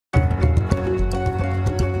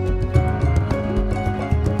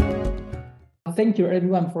thank you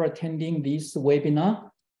everyone for attending this webinar.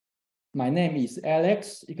 My name is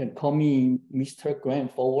Alex. You can call me Mr.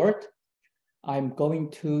 GrantForward. I'm going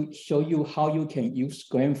to show you how you can use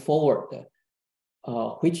GrantForward,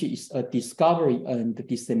 which is a discovery and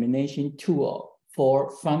dissemination tool for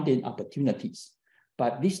funding opportunities.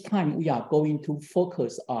 But this time we are going to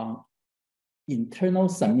focus on internal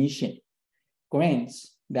submission,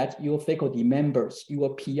 grants that your faculty members,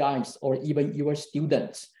 your PIs, or even your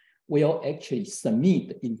students will actually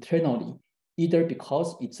submit internally, either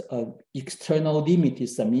because it's an external limited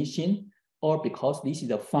submission or because this is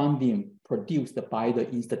a funding produced by the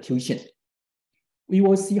institution. We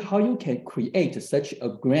will see how you can create such a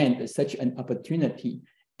grant, such an opportunity,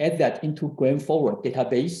 add that into GrantForward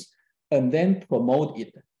database, and then promote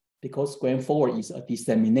it, because GrantForward is a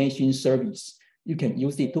dissemination service. You can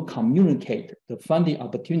use it to communicate the funding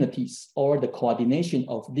opportunities or the coordination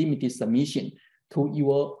of limited submission to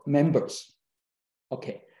your members.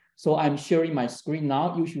 Okay, so I'm sharing my screen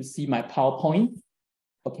now. You should see my PowerPoint.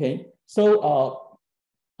 Okay, so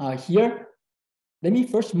here, let me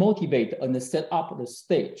first motivate and set up the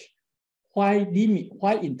stage. Why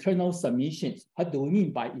internal submissions? What do we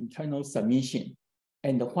mean by internal submission?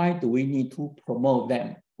 And why do we need to promote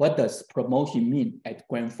them? What does promotion mean at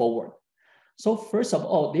GrantForward? So first of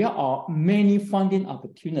all, there are many funding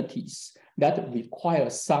opportunities that require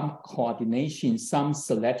some coordination, some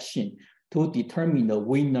selection to determine the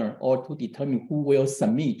winner or to determine who will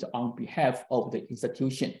submit on behalf of the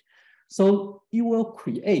institution. So you will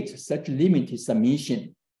create such limited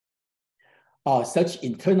submission, such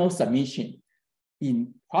internal submission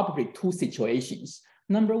in probably two situations.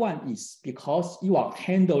 Number one is because you are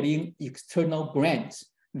handling external grants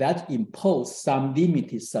that impose some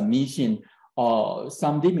limited submission or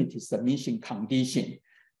some limited submission condition.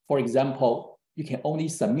 For example, you can only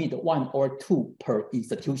submit one or two per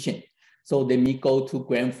institution. So let me go to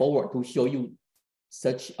GrantForward to show you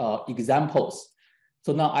such examples.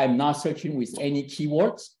 So now I'm not searching with any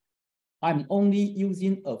keywords. I'm only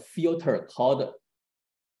using a filter called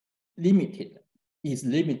limited. Is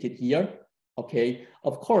limited here. Okay,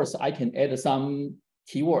 of course, I can add some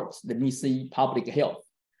keywords. Let me see public health.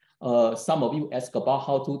 Some of you ask about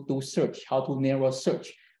how to do search, how to narrow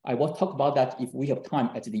search. I will talk about that if we have time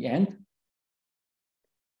at the end.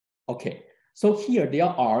 Okay, so here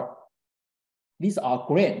these are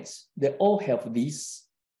grants. They all have this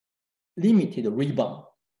limited ribbon.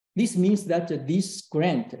 This means that this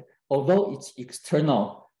grant, although it's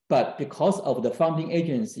external, but because of the funding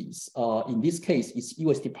agencies, in this case, it's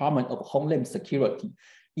U.S. Department of Homeland Security,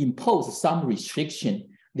 impose some restriction.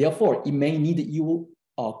 Therefore, it may need you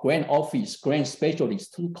grant office, grant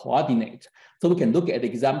specialist to coordinate. So we can look at the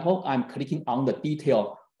example. I'm clicking on the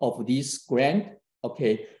detail of this grant.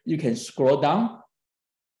 Okay, you can scroll down,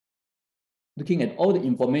 looking at all the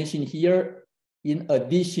information here. In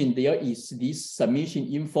addition, there is this submission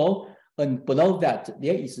info, and below that,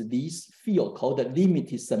 there is this field called the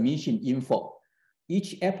limited submission info.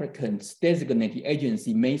 Each applicant's designated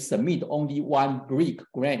agency may submit only one Greek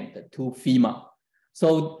grant to FEMA.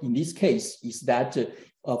 So in this case, is that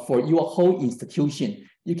for your whole institution,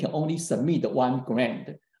 you can only submit one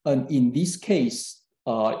grant. And in this case,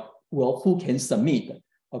 well, who can submit?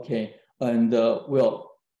 Okay, and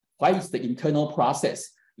well, what is the internal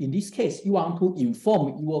process? In this case, you want to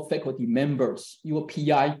inform your faculty members, your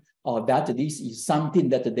PI, that this is something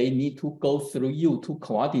that they need to go through you to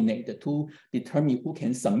coordinate, to determine who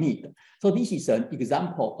can submit. So this is an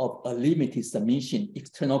example of a limited submission,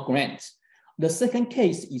 external grants. The second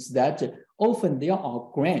case is that often there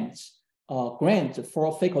are grants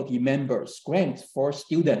for faculty members, grants for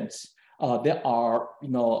students that are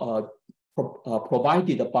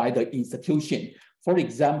provided by the institution. For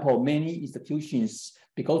example, many institutions,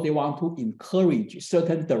 because they want to encourage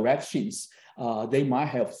certain directions, they might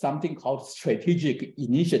have something called strategic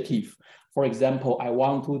initiative. For example, I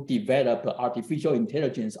want to develop artificial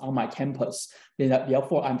intelligence on my campus.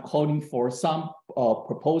 Therefore, I'm calling for some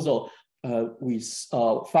proposal with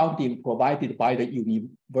funding provided by the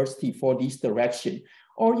university for this direction.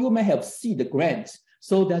 Or you may have seed grants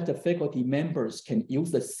so that the faculty members can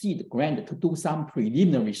use the seed grant to do some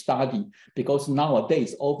preliminary study, because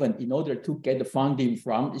nowadays, often in order to get the funding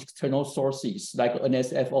from external sources like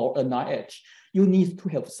NSF or NIH, you need to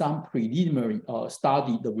have some preliminary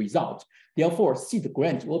study the result. Therefore, seed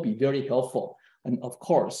grant will be very helpful. And of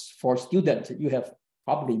course, for students, you have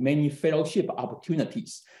probably many fellowship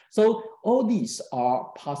opportunities. So all these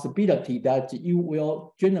are possibility that you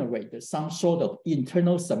will generate some sort of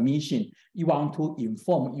internal submission. You want to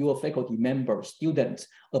inform your faculty members, students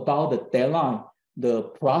about the deadline, the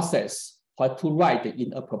process, what to write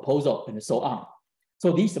in a proposal, and so on.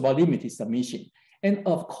 So this is about limited submission. And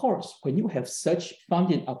of course, when you have such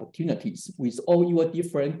funding opportunities with all your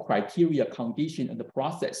different criteria, condition, and the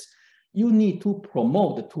process, you need to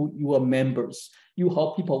promote to your members. You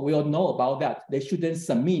hope people will know about that. They shouldn't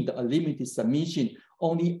submit a limited submission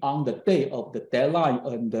only on the day of the deadline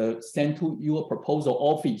and send to your proposal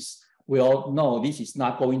office. We all know this is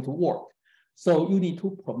not going to work. So you need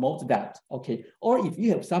to promote that, okay? Or if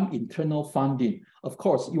you have some internal funding, of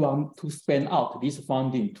course, you want to spend out this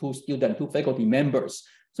funding to students, to faculty members.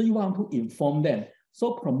 So you want to inform them.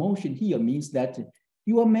 So promotion here means that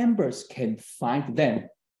your members can find them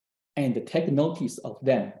and take notice of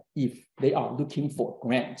them if they are looking for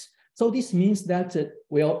grants. So this means that,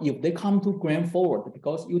 well, if they come to GrantForward,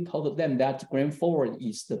 because you told them that GrantForward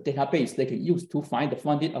is the database they can use to find the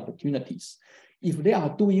funding opportunities. If they are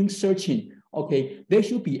doing searching, okay, they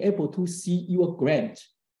should be able to see your grant,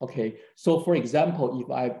 okay? So for example, if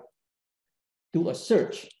I do a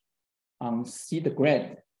search on seed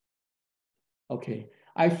grant, okay,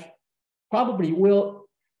 I probably will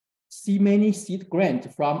see many seed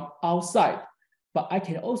grants from outside, but I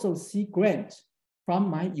can also see grants from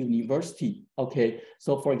my university, okay?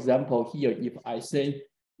 So for example, here, if I say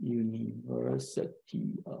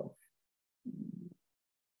University of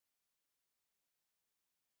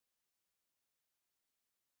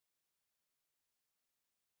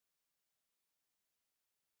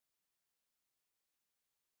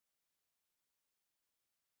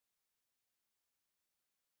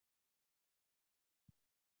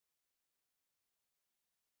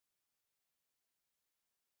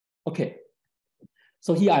okay,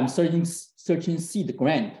 so here I'm searching seed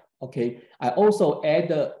grant, okay? I also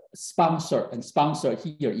add a sponsor, and sponsor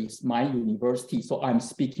here is my university. So I'm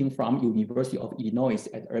speaking from University of Illinois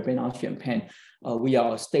at Urbana-Champaign. We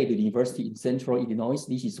are a state university in central Illinois.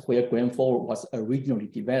 This is where GrantForward was originally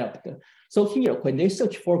developed. So here, when they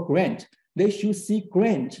search for grant, they should see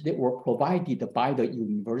grants that were provided by the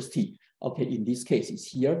university. Okay, in this case, it's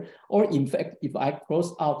here. Or in fact, if I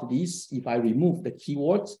cross out this, if I remove the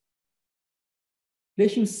keywords, they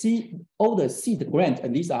should see all the seed grant,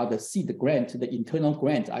 and these are the seed grant, the internal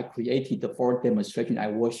grant I created for demonstration I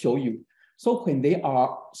will show you. So when they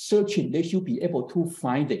are searching, they should be able to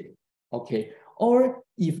find it, okay? Or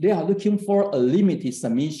if they are looking for a limited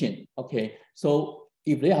submission, okay? So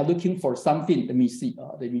if they are looking for something, let me see,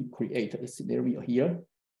 let me create a scenario here.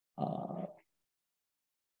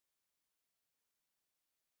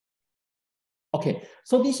 Okay,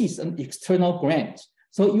 so this is an external grant.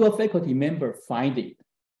 So your faculty member find it,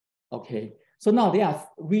 okay? So now they are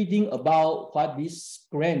reading about what this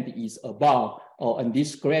grant is about, and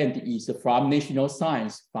this grant is from National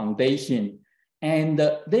Science Foundation. And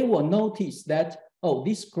they will notice that, oh,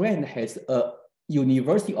 this grant has a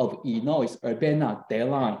University of Illinois Urbana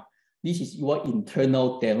deadline. This is your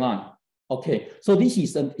internal deadline, okay? So this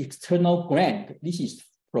is an external grant. This is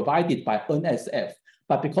provided by NSF.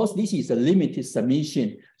 But because this is a limited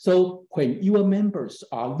submission, so when your members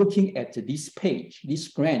are looking at this page, this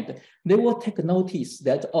grant, they will take notice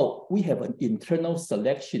that, oh, we have an internal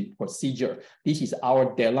selection procedure. This is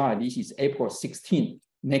our deadline. This is April 16th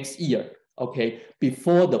next year, okay,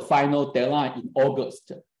 before the final deadline in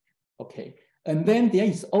August, okay. And then there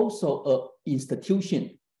is also an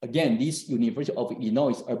institution. Again, this University of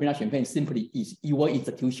Illinois Urbana-Champaign simply is your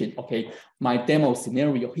institution, okay? My demo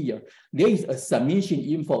scenario here, there is a submission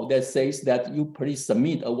info that says that you please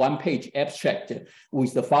submit a one-page abstract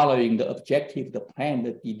with the following, the objective, the plan,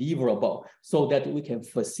 the deliverable, so that we can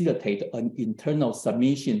facilitate an internal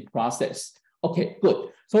submission process. Okay, good.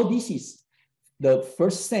 So this is the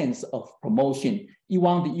first sense of promotion. You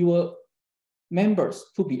want your members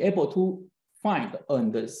to be able to find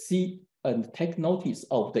and see and take notice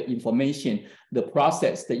of the information, the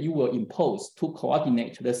process that you will impose to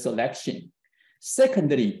coordinate the selection.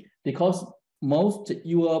 Secondly, because most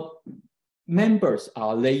your members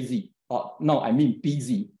are lazy,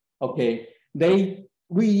 busy, okay? They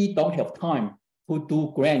really don't have time to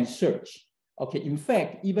do grant search, okay? In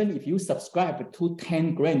fact, even if you subscribe to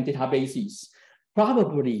 10 grant databases,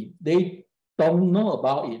 probably they don't know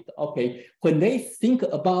about it, okay? When they think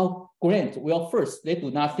about grants, well, first, they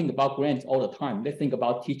do not think about grants all the time. They think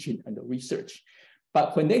about teaching and research.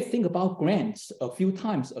 But when they think about grants a few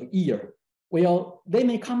times a year, well, they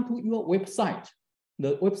may come to your website,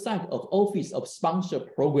 the website of Office of Sponsor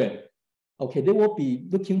Program. Okay, they will be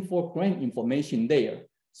looking for grant information there.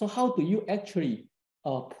 So how do you actually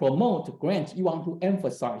promote grants you want to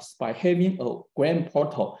emphasize by having a grant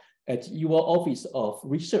portal at your Office of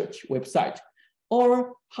Research website?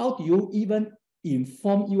 Or how do you even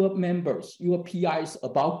inform your members, your PIs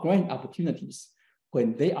about grant opportunities?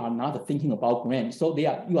 when they are not thinking about grant. So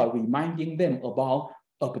you are reminding them about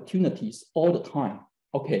opportunities all the time.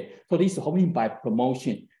 Okay, so this is what I mean by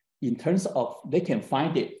promotion in terms of they can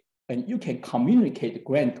find it and you can communicate the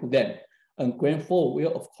grant to them. And GrantForward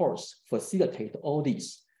will, of course, facilitate all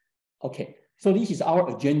this. Okay, so this is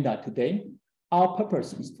our agenda today. Our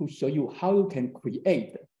purpose is to show you how you can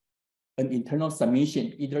create an internal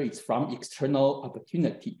submission, either it's from external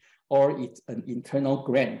opportunity or it's an internal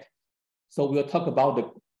grant. So we'll talk about the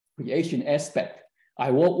creation aspect.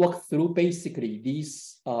 I will walk through basically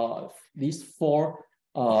these four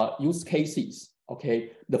use cases.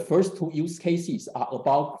 Okay, the first two use cases are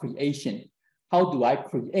about creation. How do I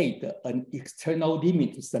create an external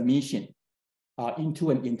limit submission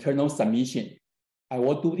into an internal submission? I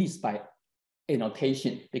will do this by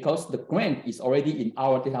annotation because the grant is already in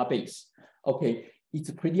our database. Okay,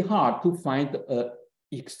 it's pretty hard to find an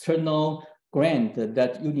external grant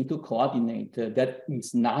that you need to coordinate that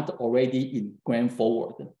is not already in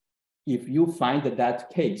GrantForward. If you find that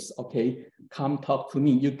case, okay, come talk to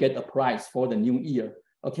me. You get a prize for the new year.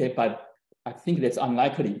 Okay, but I think that's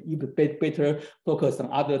unlikely. You better focus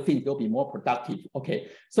on other things. You'll be more productive. Okay,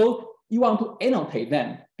 so you want to annotate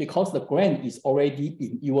them because the grant is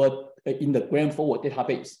already in the GrantForward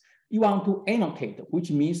database. You want to annotate, which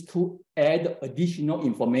means to add additional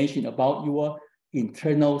information about your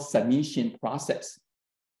internal submission process.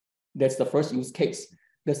 That's the first use case.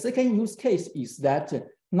 The second use case is that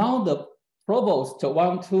now the provost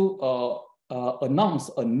want to announce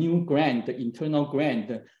a new grant, the internal grant,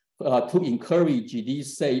 to encourage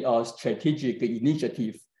this, say, strategic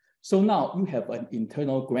initiative. So now you have an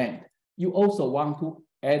internal grant. You also want to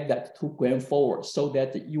add that to GrantForward so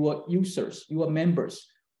that your users, your members,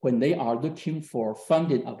 when they are looking for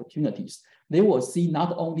funding opportunities, they will see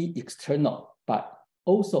not only external, but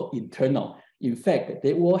also internal. In fact,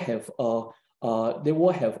 they will have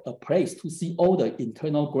a place to see all the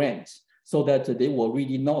internal grants so that they will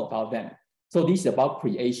really know about them. So this is about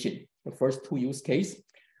creation, the first two use case.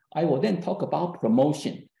 I will then talk about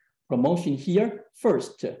promotion. Promotion here,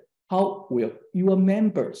 first, how will your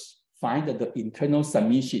members find the internal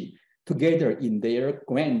submission together in their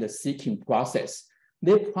grant seeking process?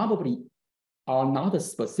 They probably are not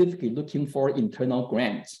specifically looking for internal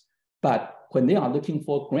grants, but when they are looking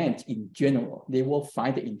for grants in general, they will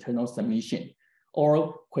find the internal submission.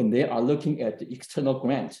 Or when they are looking at the external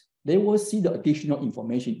grants, they will see the additional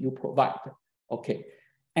information you provide. Okay,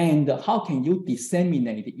 and how can you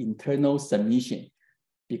disseminate the internal submission?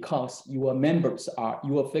 Because your members are,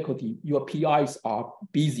 your faculty, your PIs are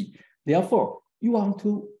busy. Therefore, you want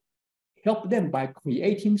to help them by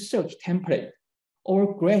creating search template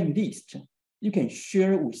or grant list. You can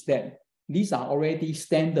share with them. These are already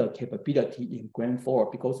standard capability in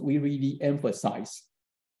GrantForward because we really emphasize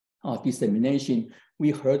dissemination.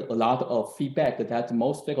 We heard a lot of feedback that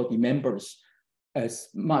most faculty members, as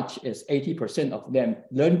much as 80% of them,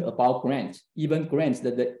 learned about grants, even grants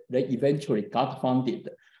that they eventually got funded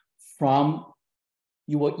from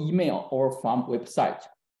your email or from website.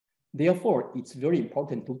 Therefore, it's very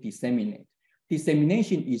important to disseminate.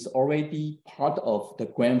 Dissemination is already part of the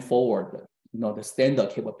GrantForward, the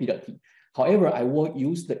standard capability. However, I will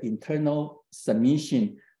use the internal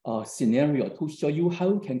submission scenario to show you how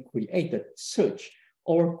you can create a search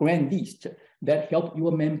or grant list that help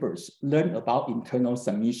your members learn about internal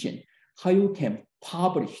submission, how you can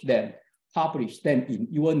publish them in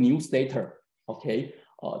your newsletter. Okay,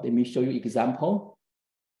 let me show you example.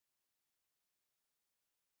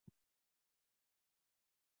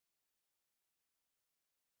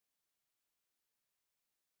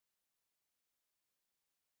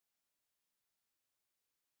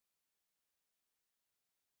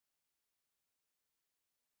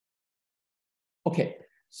 Okay,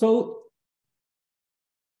 so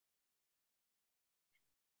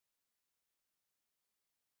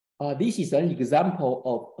this is an example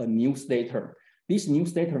of a newsletter. This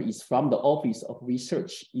newsletter is from the Office of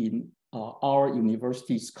Research in our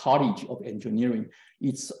university's College of Engineering.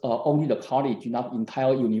 It's only the college, not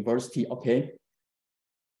entire university, okay?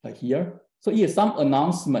 Here. So here's some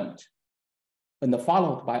announcement and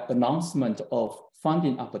followed by announcement of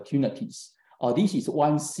funding opportunities. This is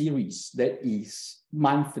one series that is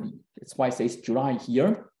monthly. That's why it says July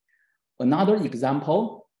here. Another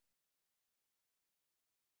example.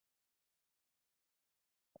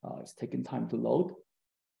 It's taking time to load.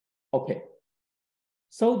 Okay.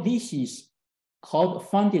 So this is called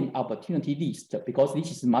funding opportunity list because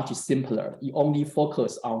this is much simpler. You only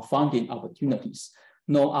focus on funding opportunities,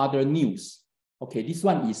 no other news. Okay, this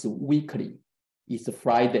one is weekly. It's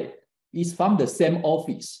Friday. is from the same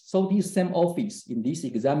office. So this same office in this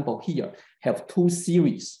example here have 2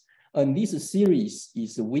 series, and this series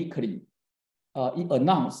is weekly. It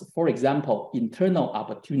announces, for example, internal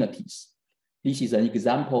opportunities. This is an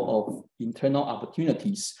example of internal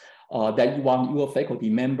opportunities that you want your faculty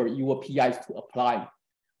member, your PIs to apply.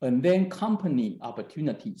 And then company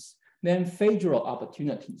opportunities, then federal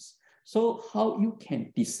opportunities. So how you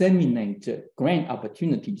can disseminate grant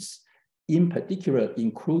opportunities, in particular,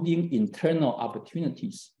 including internal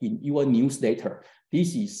opportunities in your newsletter.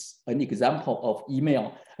 This is an example of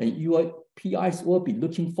email, and your PIs will be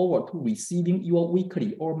looking forward to receiving your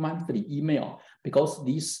weekly or monthly email because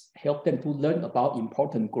this helps them to learn about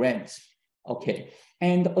important grants. Okay,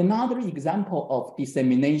 and another example of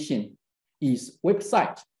dissemination is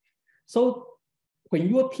website. So when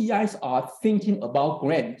your PIs are thinking about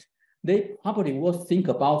grant, they probably will think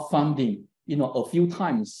about funding, a few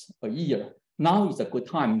times a year. Now is a good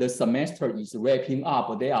time. The semester is wrapping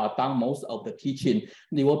up. They are done most of the teaching.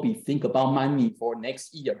 They will be thinking about money for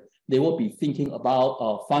next year. They will be thinking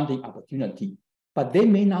about funding opportunity. But they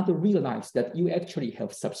may not realize that you actually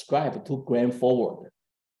have subscribed to GrantForward.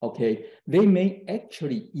 Okay, they may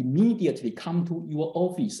actually immediately come to your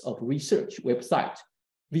Office of Research website,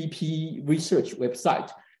 VP Research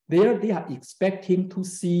website. There they are expecting to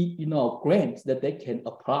see, grants that they can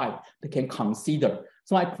apply, they can consider.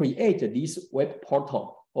 So I created this web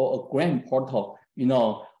portal or a grant portal.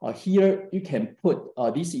 Here you can put,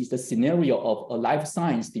 this is the scenario of a life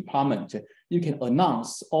science department. You can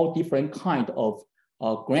announce all different kind of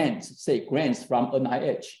grants, say grants from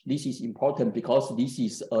NIH. This is important because this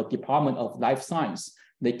is a Department of Life Science.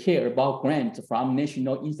 They care about grants from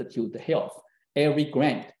National Institute of Health. Every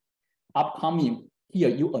grant upcoming, here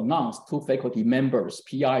you announce to faculty members,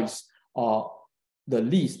 PIs, the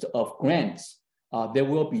list of grants that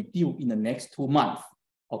will be due in the next 2 months.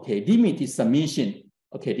 Okay, limited submission.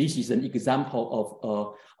 Okay, this is an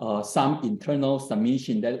example of some internal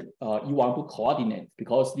submission that you want to coordinate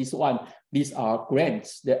because these are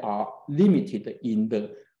grants that are limited in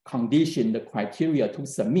the condition, the criteria to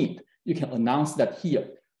submit. You can announce that here.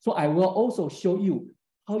 So I will also show you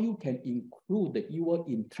how you can include your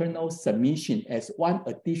internal submission as one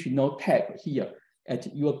additional tab here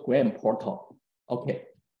at your grant portal. Okay,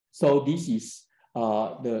 so this is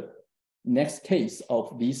the next case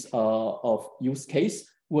of this of use case.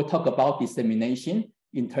 We'll talk about dissemination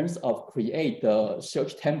in terms of create the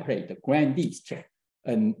search template, the grant list,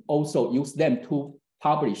 and also use them to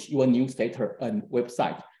publish your newsletter and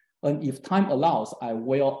website. And if time allows, I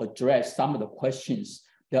will address some of the questions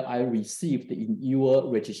that I received in your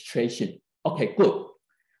registration. Okay, good.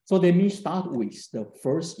 So let me start with the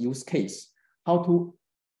first use case, how to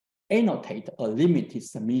annotate a limited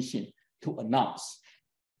submission to announce.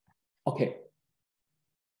 Okay.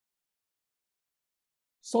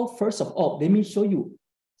 So first of all, let me show you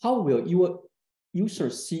how will your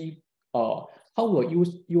users see,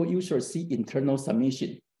 your users see internal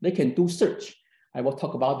submission. They can do search. I will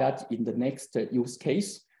talk about that in the next use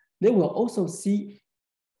case. They will also see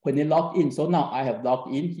when they log in. So now I have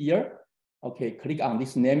logged in here. Okay, click on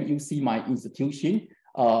this name. You see my institution.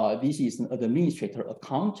 This is an administrator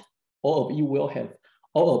account. All of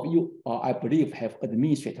you, I believe, have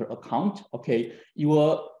administrator account. Okay,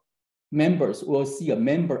 your members will see a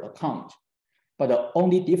member account. But the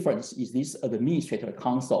only difference is this administrator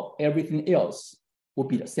console. Everything else will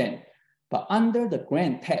be the same. But under the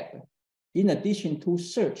grant tab, in addition to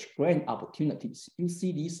search grant opportunities, you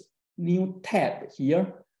see this new tab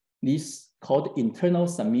here. This called internal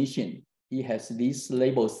submission. It has this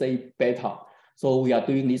label say beta. So we are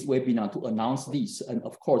doing this webinar to announce this. And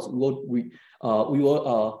of course, we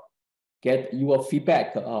will get your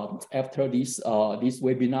feedback after this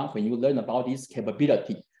webinar when you learn about this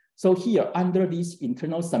capability. So here under this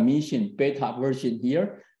internal submission beta version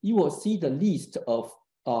here, you will see the list of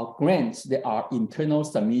grants that are internal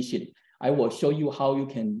submission. I will show you how you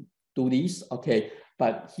can do this. Okay,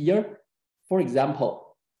 but here, for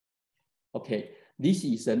example, okay, this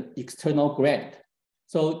is an external grant.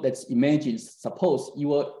 So let's imagine, suppose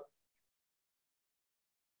you are,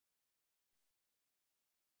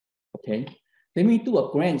 okay, let me do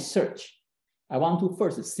a grant search. I want to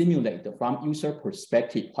first simulate from user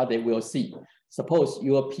perspective what they will see. Suppose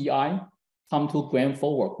your PI come to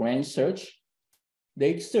GrantForward grant search.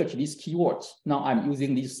 They search these keywords. Now I'm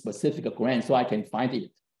using this specific grant so I can find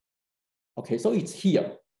it. Okay, so it's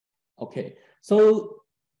here. Okay, so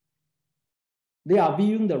they are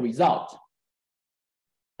viewing the result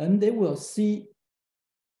and they will see,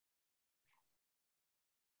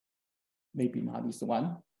 maybe not this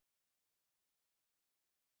one.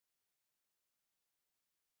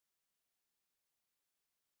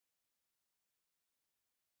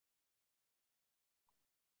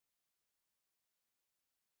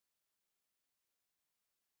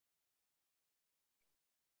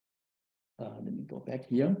 Let me go back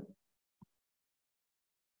here.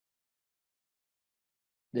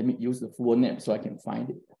 Let me use the full name so I can find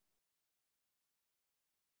it.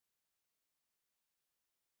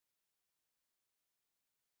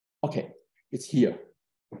 Okay, it's here.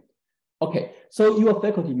 Okay, so your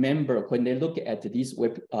faculty member, when they look at this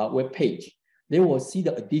web page, they will see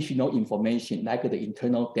the additional information like the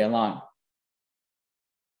internal deadline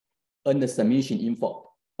and the submission info.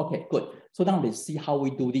 Okay, good. So now let's see how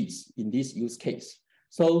we do this in this use case.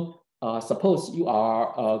 So suppose you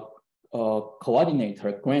are a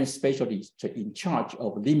coordinator, grant specialist in charge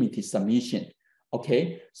of limited submission.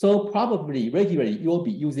 Okay, so probably regularly you will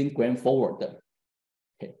be using GrantForward.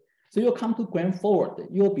 Okay, so you'll come to GrantForward,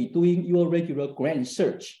 you'll be doing your regular grant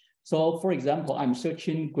search. So for example, I'm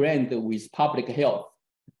searching grant with public health.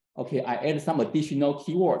 Okay, I add some additional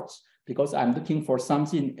keywords because I'm looking for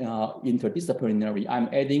something interdisciplinary. I'm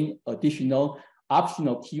adding additional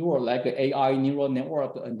optional keyword like AI, neural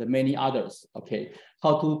network, and many others. Okay,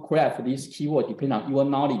 how to craft this keyword depends on your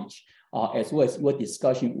knowledge as well as your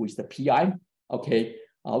discussion with the PI. Okay,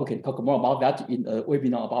 we can talk more about that in a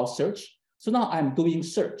webinar about search. So now I'm doing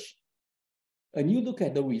search, and you look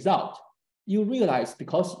at the result. You realize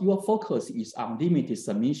because your focus is on limited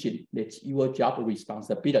submission, that's your job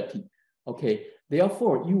responsibility. Okay,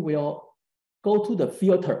 therefore you will go to the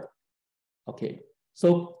filter. Okay,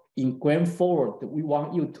 so in GrantForward, we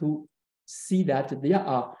want you to see that there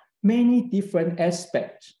are many different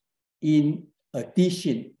aspects in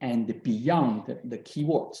addition and beyond the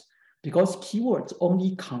keywords, because keywords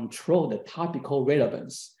only control the topical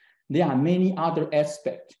relevance. There are many other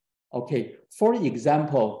aspects. Okay, for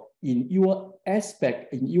example, in your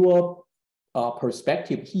aspect, in your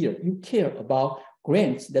perspective here, you care about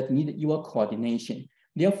grants that need your coordination.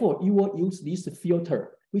 Therefore, you will use this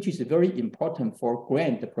filter, which is very important for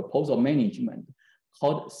grant proposal management,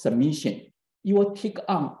 called submission. Your tick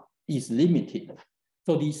on is limited.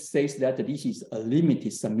 So this says that this is a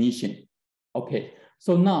limited submission. Okay,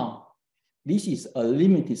 so now this is a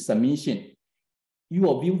limited submission. You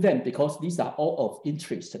will view them because these are all of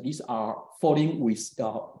interest. These are falling with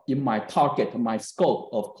in my target, my scope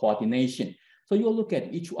of coordination. So you look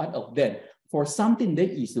at each one of them. For something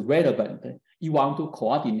that is relevant, you want to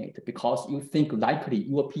coordinate because you think likely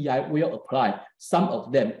your PI will apply some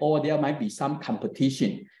of them, or there might be some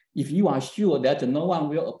competition. If you are sure that no one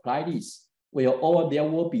will apply this, or there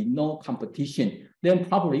will be no competition, then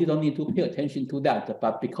probably you don't need to pay attention to that.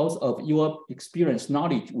 But because of your experience,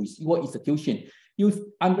 knowledge with your institution,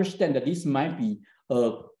 you understand that this might be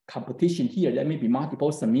a competition here. There may be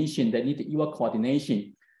multiple submissions that need your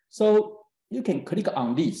coordination. So you can click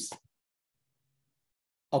on this.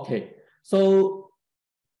 Okay, so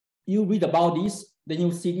you read about this, then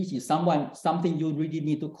you see this is something you really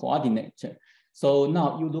need to coordinate. So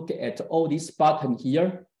now you look at all these buttons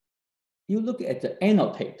here. You look at the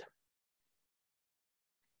annotate.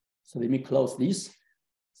 So let me close this.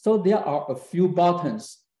 So there are a few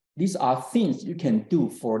buttons. These are things you can do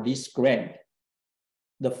for this grant.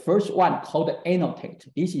 The first one called annotate.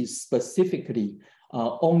 This is specifically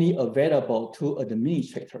only available to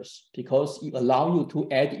administrators because it allows you to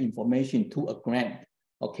add information to a grant.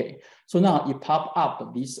 Okay, so now it pop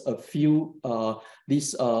up this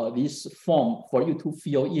form for you to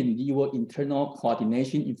fill in your internal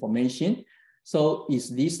coordination information. So is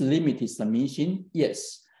this limited submission?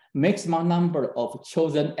 Yes. Maximum number of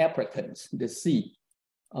chosen applicants. Let's see.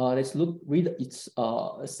 Let's read its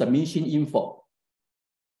submission info.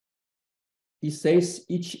 It says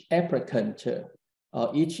each applicant,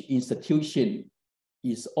 each institution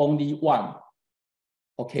is only one.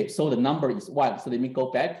 Okay, so the number is one. So let me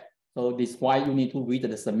go back. So this is why you need to read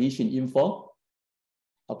the submission info.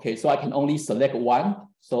 Okay, so I can only select one.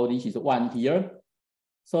 So this is one here.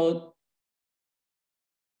 So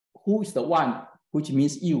who is the one? Which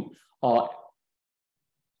means you are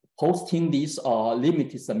posting this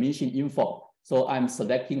limited submission info. So I'm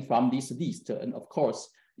selecting from this list. And of course,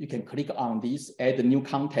 you can click on this, add a new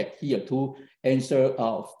contact here to answer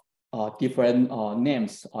different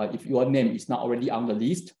names if your name is not already on the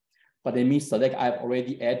list. But let me select, I've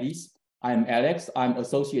already added this. I'm Alex, I'm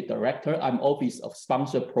Associate Director, I'm Office of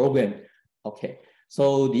Sponsor Program. Okay,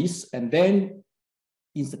 so this, and then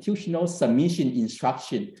institutional submission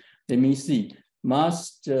instruction. Let me see,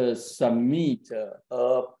 must submit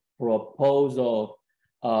a proposal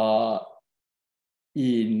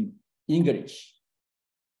in English.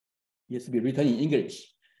 It has to be written in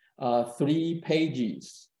English. 3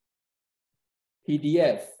 pages.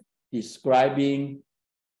 PDF describing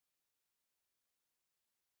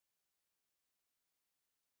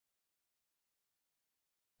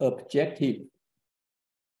objective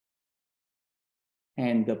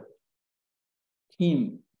and the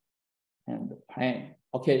team and the plan.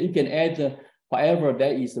 Okay, you can add whatever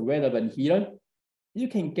that is relevant here. You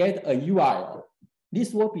can get a URL.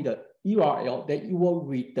 This will be the URL that you will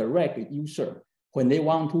redirect the user when they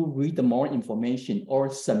want to read more information or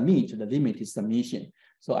submit the limited submission.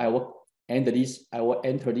 So I will enter this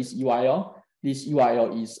URL. This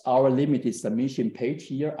URL is our limited submission page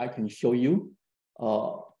here. I can show you.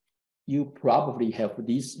 You probably have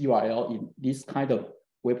this URL in this kind of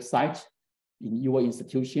website in your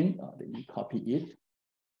institution. Let me copy it.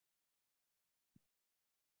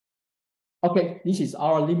 Okay, this is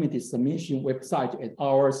our limited submission website at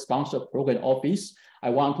our sponsor program office. I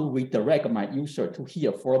want to redirect my user to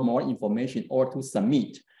here for more information or to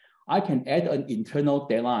submit. I can add an internal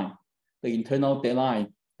deadline. The internal deadline,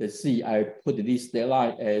 let's see, I put this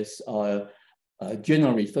deadline as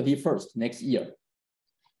January 31st next year.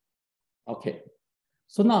 Okay,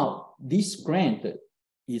 so now this grant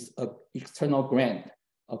is an external grant.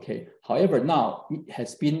 Okay, however, now it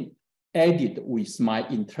has been added with my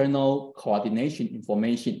internal coordination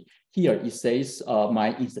information. Here it says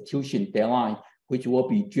my institution deadline, which will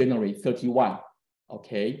be January 31.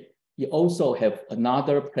 Okay, you also have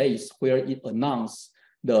another place where it announces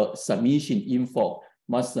the submission info.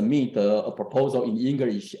 Must submit a proposal in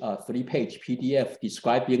English, 3-page PDF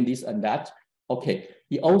describing this and that. Okay,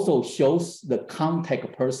 it also shows the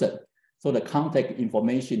contact person. So the contact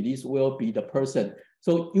information, this will be the person.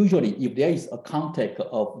 So usually if there is a contact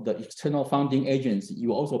of the external funding agency, it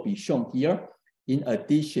will also be shown here. In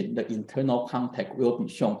addition, the internal contact will be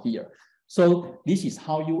shown here. So this is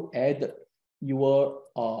how you add your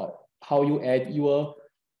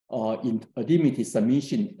in a limited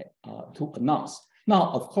submission to announce.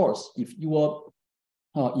 Now, of course, if your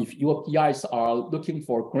PIs are looking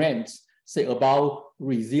for grants, say about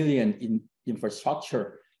resilient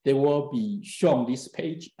infrastructure, they will be shown this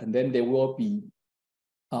page, and then they will be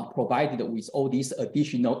provided with all this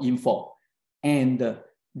additional info. And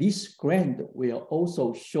this grant will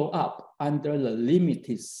also show up under the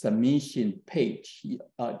limited submission page,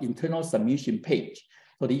 internal submission page.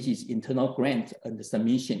 So this is internal grant and the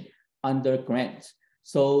submission under grant.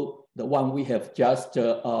 So the one we have just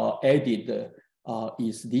added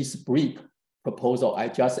is this brief proposal. I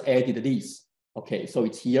just added this. Okay, so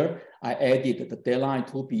it's here. I added the deadline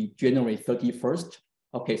to be January 31st.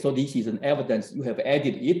 Okay, so this is an evidence you have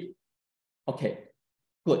added it. Okay,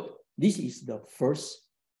 good. This is the first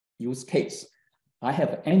use case. I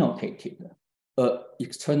have annotated an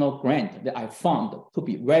external grant that I found to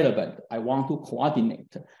be relevant. I want to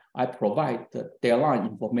coordinate. I provide the deadline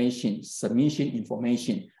information, submission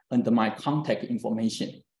information, and my contact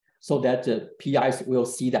information so that the PIs will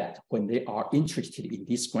see that when they are interested in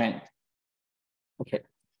this grant. Okay,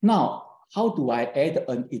 now, how do I add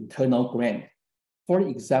an internal grant? For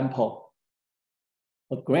example,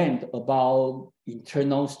 a grant about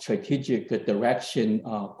internal strategic direction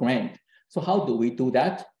grant. So how do we do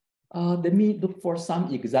that? Let me look for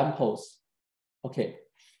some examples. Okay.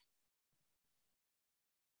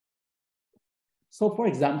 So for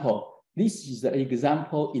example, this is an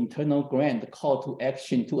example internal grant call to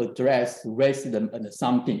action to address racism and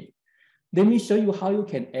something. Let me show you how you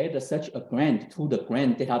can add such a grant to the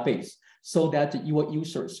grant database so that your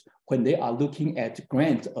users, when they are looking at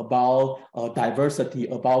grants about diversity,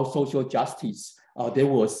 about social justice, they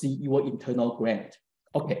will see your internal grant.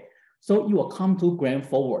 Okay, so you will come to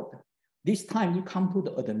GrantForward. This time you come to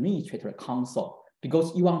the administrator console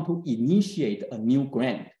because you want to initiate a new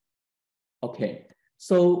grant. Okay,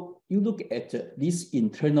 so you look at this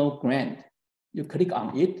internal grant, you click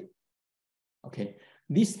on it. Okay,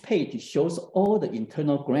 this page shows all the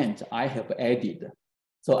internal grants I have added.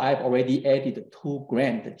 So I've already added 2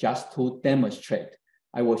 grants just to demonstrate.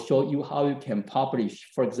 I will show you how you can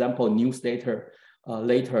publish, for example, newsletter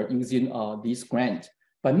later using this grant.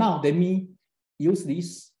 But now let me use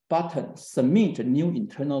this button, submit a new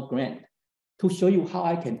internal grant, to show you how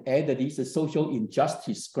I can add this social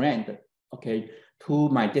injustice grant, okay, to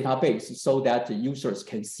my database so that the users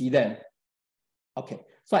can see them. Okay,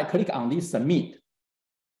 so I click on this submit.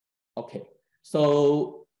 Okay,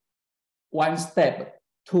 so 1 step,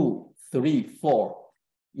 2, 3, 4.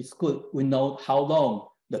 It's good. We know how long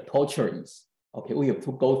the torture is. Okay, we have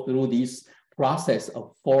to go through this process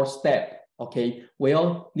of 4 steps. Okay,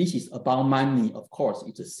 well, this is about money. Of course,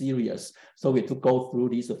 it's serious. So we have to go through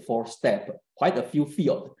this 4 steps, quite a few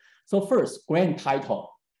fields. So first, grant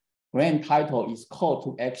title. Grant title is call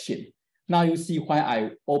to action. Now you see why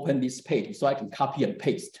I open this page, so I can copy and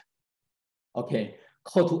paste. Okay,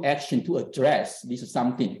 call to action to address this is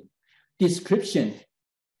something. Description.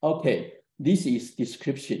 Okay, this is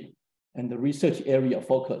description. and the research area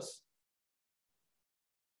focus.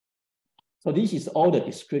 So this is all the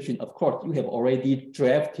description. Of course, you have already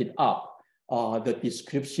drafted up the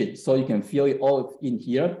description, so you can fill it all in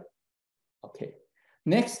here. Okay.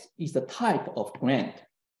 Next is the type of grant.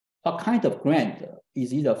 What kind of grant?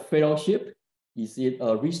 Is it a fellowship? Is it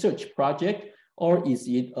a research project? Or is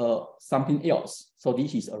it something else? So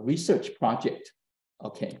this is a research project.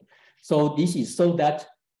 Okay. So this is so that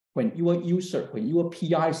when your user, when your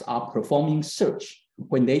PIs are performing search,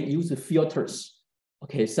 when they use filters,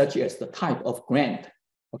 okay, such as the type of grant,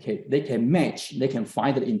 okay, they can match, they can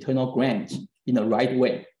find the internal grant in the right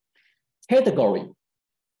way. Category,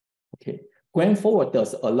 okay, GrantForward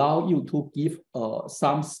does allow you to give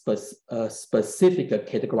some specific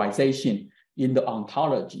categorization in the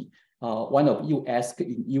ontology. One of you asked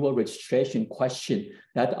in your registration question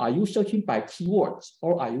that are you searching by keywords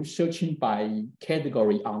or are you searching by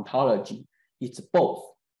category ontology? It's both.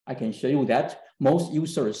 I can show you that most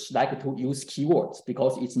users like to use keywords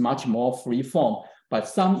because it's much more free form, but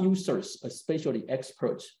some users, especially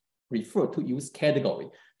experts, prefer to use category.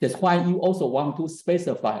 That's why you also want to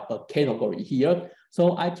specify a category here.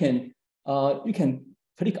 So I can, you can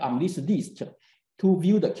click on this list to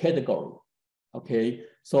view the category. Okay,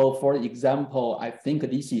 so for example, I think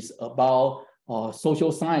this is about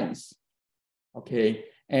social science. Okay,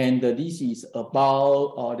 and this is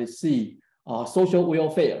about, let's see, social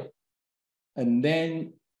welfare. And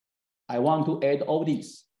then I want to add all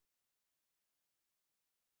these.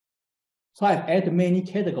 So I've added many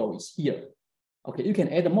categories here. Okay, you can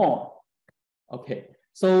add more. Okay,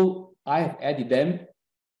 so I have added them.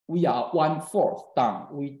 We are 1/4 done.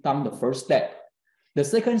 We done the first step. The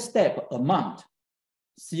second step, amount.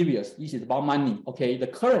 Serious, this is about money. Okay, the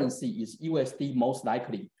currency is USD most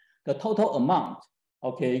likely. The total amount,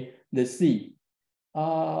 okay, let's see.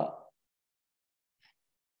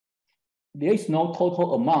 There is no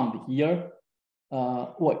total amount here.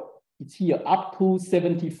 What? It's here up to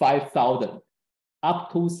 75,000.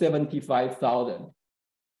 Up to 75,000.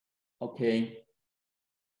 Okay.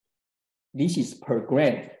 This is per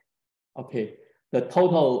grant. Okay. The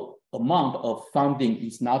total amount of funding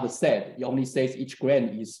is not set. It only says each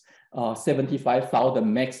grant is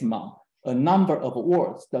 75,000 maximum. A number of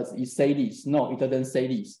words, does it say this? No, it doesn't say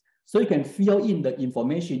this. So you can fill in the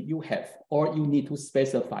information you have, or you need to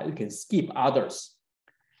specify. You can skip others.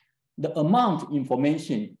 The amount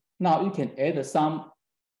information, now you can add some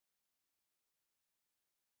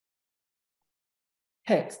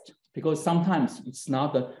text because sometimes it's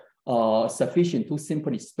not sufficient to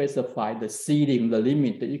simply specify the ceiling, the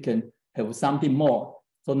limit. You can have something more.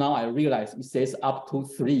 So now I realize it says up to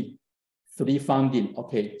three funding.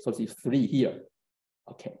 Okay, so it's 3 here.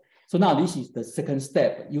 Okay, so now this is the second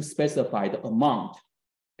step. You specify the amount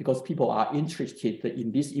because people are interested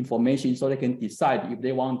in this information so they can decide if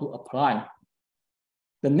they want to apply.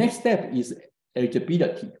 The next step is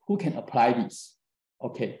eligibility. Who can apply this?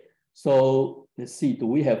 Okay, so let's see, do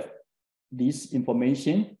we have this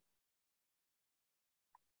information?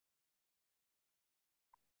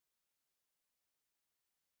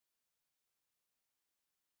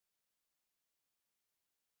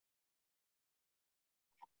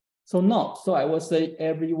 So no, so I will say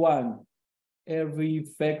everyone, every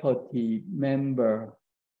faculty member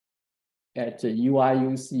at the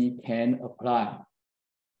UIUC can apply.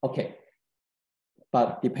 Okay,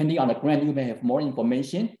 but depending on the grant, you may have more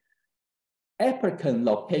information. Applicant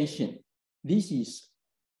location, this is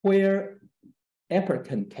where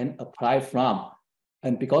applicant can apply from.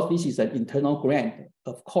 And because this is an internal grant,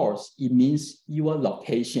 of course, it means your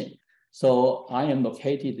location. So I am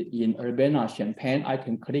located in Urbana-Champaign. I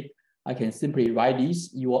can simply write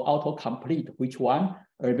this. You will auto-complete which one?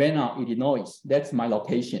 Urbana, Illinois. That's my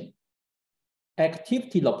location.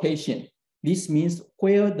 Activity location. This means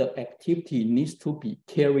where the activity needs to be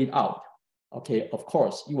carried out. Okay, of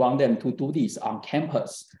course, you want them to do this on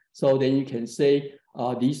campus. So then you can say,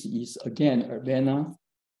 this is again, Urbana.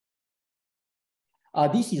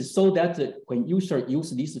 This is so that when users use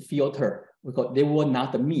this filter, because they will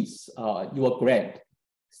not miss your grant.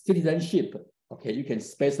 Citizenship, okay, you can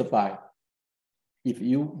specify if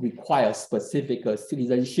you require specific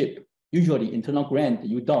citizenship. Usually internal grant,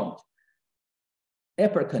 you don't.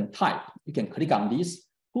 Applicant type, you can click on this.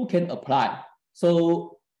 Who can apply?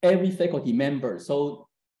 So every faculty member, so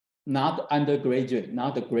not undergraduate,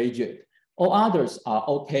 not a graduate. All others are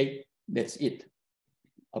okay, that's it.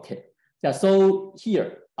 Okay, yeah, so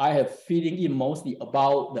here I have filling in mostly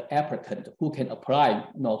about the applicant who can apply,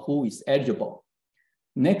 who is eligible.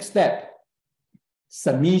 Next step,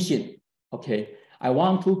 submission. Okay, I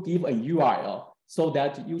want to give a URL. so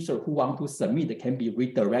that user who want to submit can be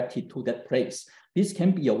redirected to that place. This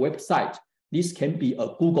can be a website. This can be a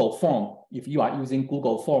Google form if you are using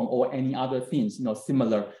Google form or any other things,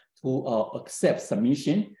 similar to accept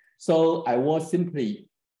submission. So I will simply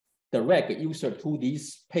direct user to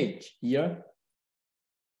this page here.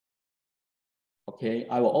 Okay,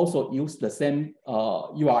 I will also use the same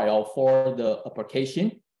URL for the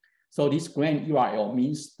application. So this grant URL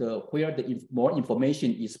means where the more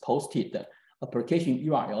information is posted. The application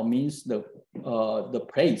URL means the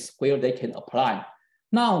place where they can apply.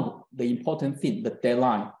 Now, the important thing, the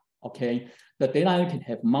deadline, okay? The deadline can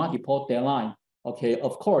have multiple deadlines, okay?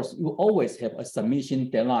 Of course, you always have a submission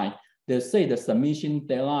deadline. They say the submission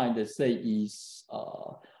deadline, they say is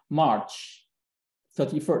March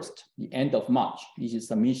 31st, the end of March, this is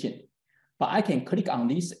submission. But I can click on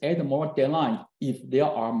this, add more deadline if there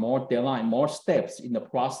are more deadline, more steps in the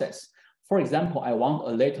process. For example, I want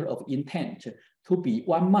a letter of intent to be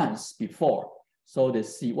 1 month before. So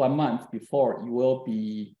let's see, 1 month before it will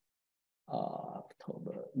be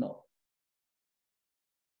October, no,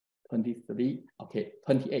 23, okay,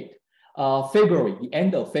 28. February, the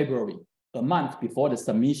end of February, a month before the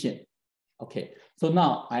submission. Okay, so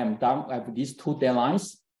now I am done. I have these 2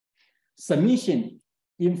 deadlines. Submission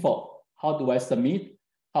info, how do I submit?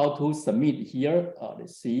 How to submit here,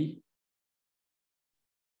 let's see.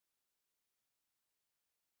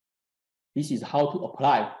 This is how to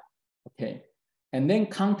apply, okay. And then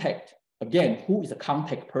contact, again, who is a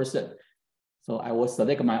contact person? So I will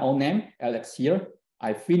select my own name, Alex here.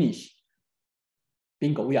 I finish.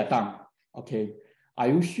 Bingo, we are done. Okay. Are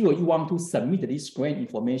you sure you want to submit this grant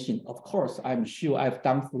information? Of course, I'm sure I've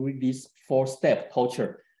done through this 4-step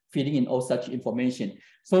torture, filling in all such information.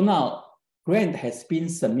 So now, grant has been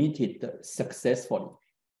submitted successfully.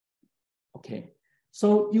 Okay.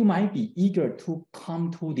 So you might be eager to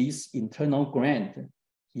come to this internal grant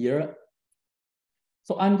here.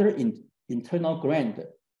 So under internal grant,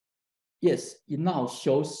 yes, it now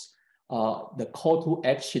shows the call to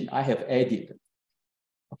action I have added.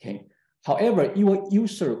 Okay. However, your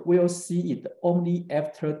user will see it only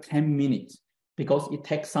after 10 minutes because it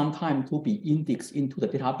takes some time to be indexed into the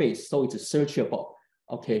database, so it's searchable.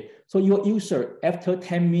 Okay. So your user, after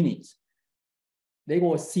 10 minutes, they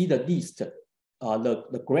will see the list,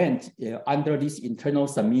 the grant under this internal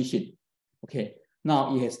submission. Okay.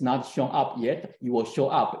 Now it has not shown up yet. It will show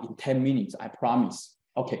up in 10 minutes, I promise.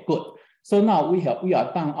 Okay, good. So now we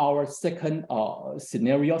are done our second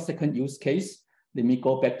scenario, second use case. Let me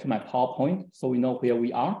go back to my PowerPoint so we know where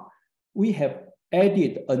we are. We have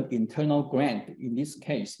added an internal grant. In this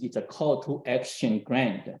case, it's a call to action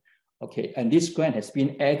grant. Okay, and this grant has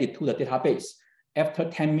been added to the database. After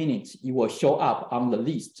 10 minutes, it will show up on the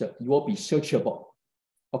list. It will be searchable.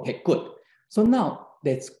 Okay, good. So now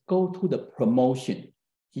let's go to the promotion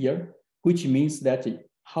here, which means that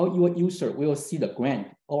how your user will see the grant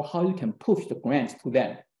or how you can push the grant to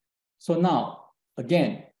them. So now,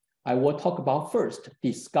 again, I will talk about first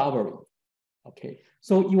discovery. Okay,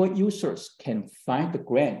 so your users can find the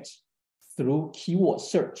grant through keyword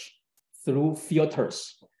search, through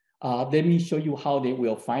filters. Let me show you how they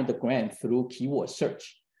will find the grant through keyword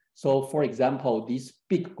search. So for example, this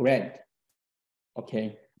big grant,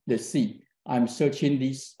 okay, let's see. I'm searching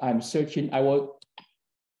this, I will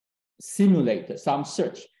simulate some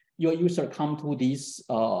search. Your user come to this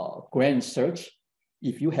grant search.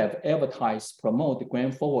 If you have advertised, promote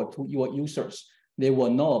GrantForward to your users, they will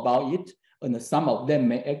know about it, and some of them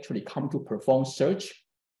may actually come to perform search.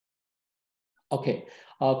 Okay,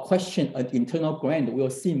 question, an internal grant will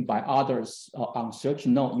seen by others on search?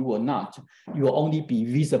 No, you will not. You will only be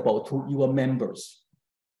visible to your members.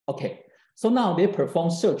 Okay. So now they perform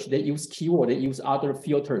search, they use keyword, they use other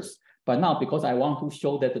filters. But now because I want to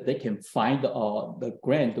show that they can find the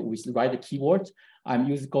grant with the right keyword, I'm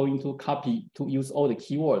going to copy to use all the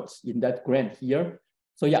keywords in that grant here.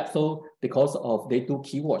 So yeah, so because of they do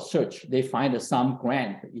keyword search, they find some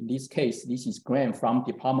grant. In this case, this is grant from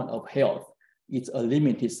Department of Health. It's a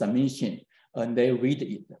limited submission and they read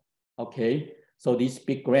it. Okay, so this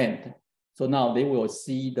big grant. So now they will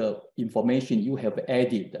see the information you have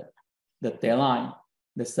added, the deadline,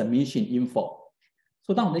 the submission info.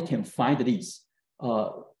 So now they can find this.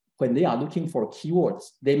 When they are looking for keywords,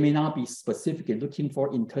 they may not be specifically looking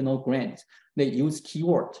for internal grants. They use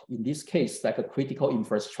keyword, in this case, like a critical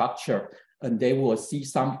infrastructure, and they will see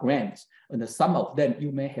some grants. And some of them,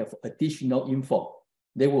 you may have additional info.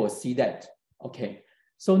 They will see that. Okay.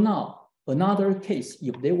 So now, another case,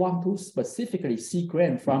 if they want to specifically see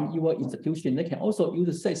grant from your institution, they can also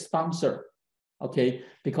use say sponsor. Okay,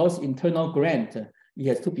 because internal grant, It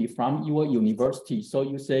has to be from your university. So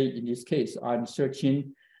you say, in this case, I'm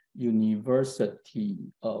searching University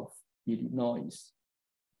of Illinois.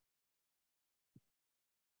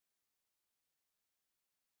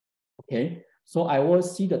 Okay, so I will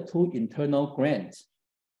see the two internal grants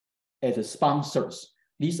as sponsors.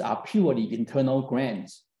 These are purely internal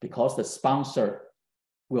grants because the sponsor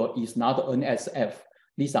is not NSF.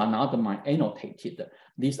 These are not my annotated.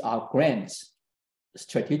 These are grants,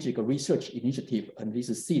 strategic research initiative, and this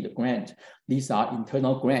is seed grant. These are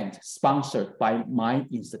internal grants sponsored by my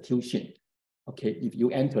institution. Okay, if you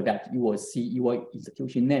enter that, you will see your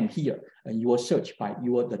institution name here, and you will search by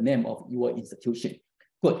the name of your institution.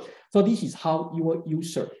 Good. So this is how your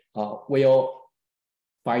user will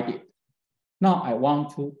find it. Now I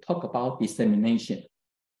want to talk about dissemination.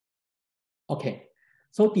 Okay,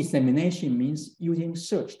 so dissemination means using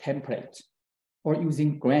search template or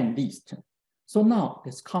using grant list. So now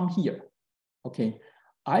let's come here. Okay,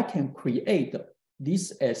 I can create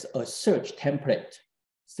this as a search template.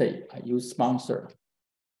 Say I use sponsor.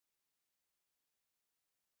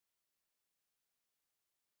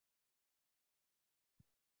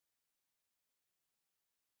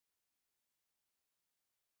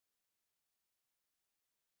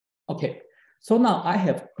 Okay, so now I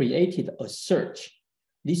have created a search.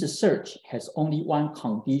 This search has only one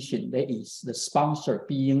condition, that is the sponsor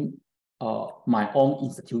being my own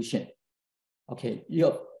institution. Okay,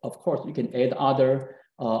 of course you can add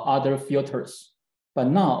other filters, but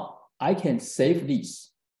now I can save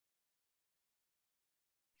this.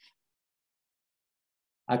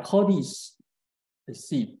 I call this, let's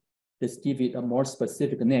see, let's give it a more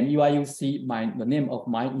specific name. UIUC, the name of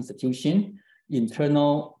my institution,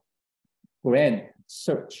 internal grant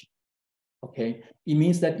search. Okay, it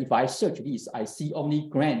means that if I search this, I see only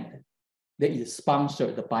grant that is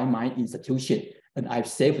sponsored by my institution, and I've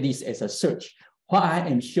saved this as a search. What I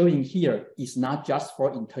am showing here is not just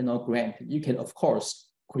for internal grant. You can, of course,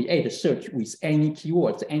 create a search with any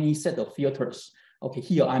keywords, any set of filters. Okay,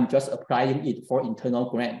 here I'm just applying it for internal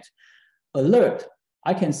grant. Alert,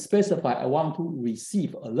 I can specify I want to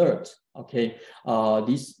receive alert. Okay,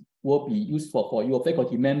 this will be useful for your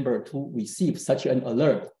faculty member to receive such an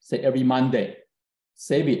alert, say every Monday.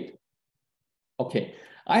 Save it. Okay,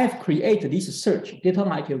 I have created this search. Later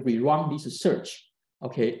on, I can rerun this search.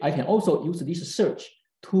 Okay, I can also use this search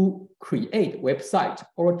to create website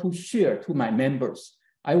or to share to my members.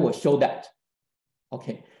 I will show that.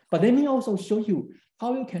 Okay, but let me also show you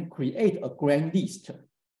how you can create a grant list.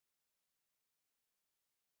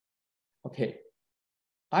 Okay,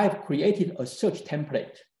 I have created a search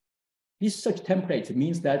template. This search template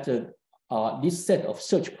means that this set of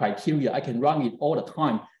search criteria, I can run it all the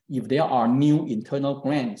time. If there are new internal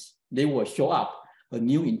grants, they will show up. A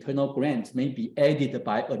new internal grant may be added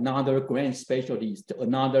by another grant specialist,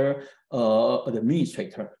 another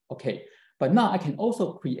administrator. Okay, but now I can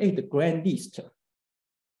also create the grant list.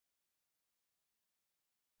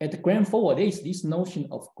 At GrantForward, there is this notion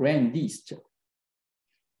of grant list.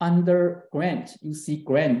 Under grant, you see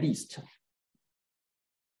grant list.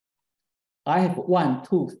 I have 1,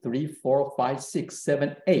 2, 3, 4, 5, 6,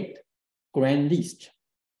 7, 8 grant list.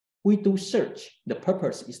 We do search. The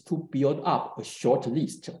purpose is to build up a short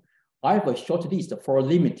list. I have a short list for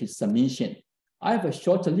limited submission. I have a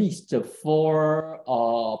short list for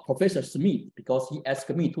Professor Smith because he asked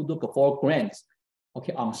me to look for grants,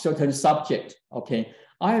 okay, on certain subject. Okay,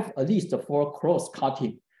 I have a list for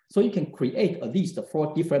cross-cutting. So you can create a list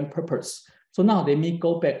for different purpose. So now let me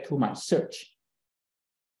go back to my search.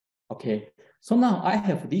 Okay, so now I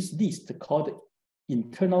have this list called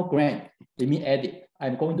internal grant. Let me add it.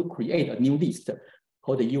 I'm going to create a new list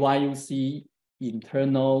called the UIUC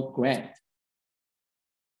internal grant.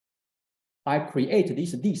 I create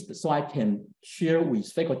this list so I can share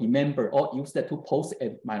with faculty member or use that to post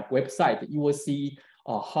at my website. You will see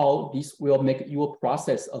how this will make your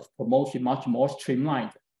process of promotion much more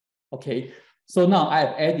streamlined. Okay, so now I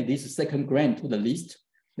have added this second grant to the list.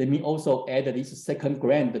 Let me also add this second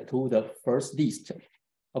grant to the first list.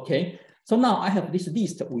 Okay, so now I have this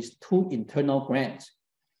list with 2 internal grants.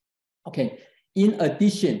 Okay, in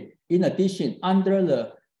addition, under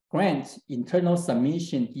the grant internal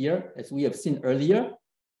submission here, as we have seen earlier,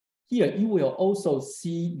 here you will also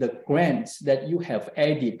see the grants that you have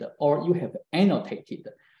added or you have annotated.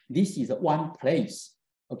 This is one place.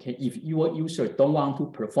 Okay, if your user don't want to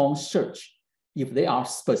perform search, if they are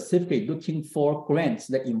specifically looking for grants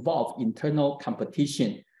that involve internal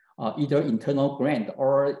competition, either internal grant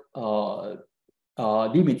or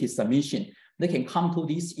limited submission, they can come to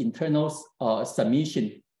this internal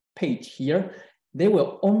submission page here. They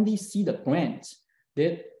will only see the grants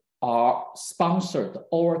that are sponsored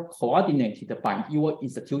or coordinated by your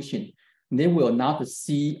institution, they will not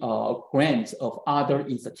see grants of other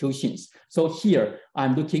institutions. So here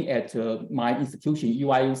I'm looking at my institution,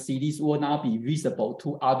 UIUC. This will not be visible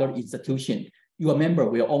to other institutions. Your member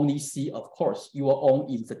will only see, of course, your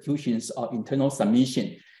own institution's internal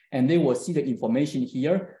submission, and they will see the information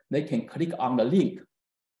here. They can click on the link.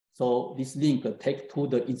 So this link will take to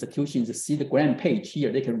the institutions, see the grant page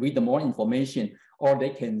here. They can read the more information, or they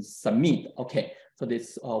can submit. Okay, so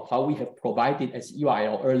this how we have provided as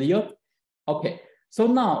URL earlier. Okay, so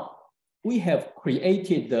now we have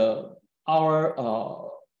created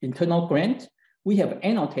our internal grant. We have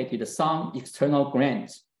annotated some external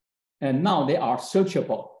grants, and now they are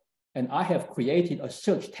searchable. And I have created a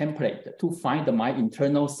search template to find my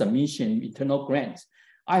internal submission, internal grants.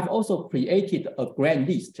 I've also created a grant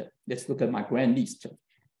list. Let's look at my grant list.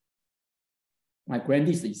 My grant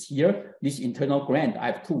list is here. This internal grant, I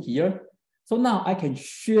have 2 here. So now I can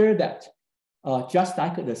share that just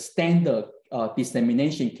like the standard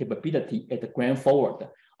dissemination capability at the GrantForward.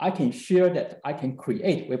 I can share that. I can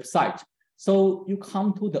create website. So you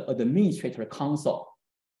come to the administrator console.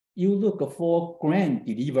 You look for grant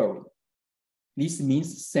delivery. This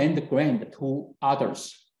means send the grant to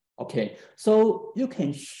others. Okay, so you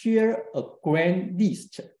can share a grant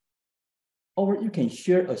list, or you can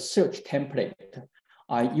share a search template.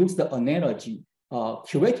 I use the analogy,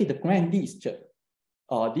 curated grant list.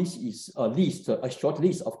 This is a list, a short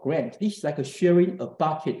list of grants. This is like sharing a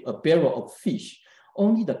bucket, a barrel of fish.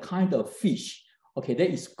 Only the kind of fish, okay,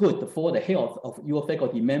 that is good for the health of your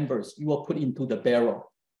faculty members, you will put into the barrel.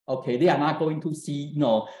 Okay, they are not going to see,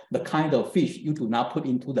 the kind of fish you do not put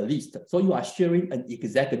into the list. So you are sharing an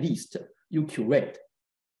exact list you curate.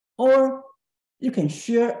 Or you can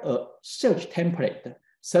share a search template,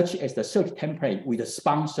 such as the search template with a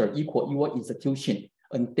sponsor equal your institution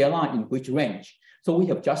and deadline in which range. So we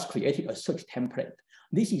have just created a search template.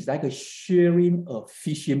 This is like a sharing a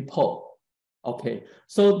fishing pole. Okay,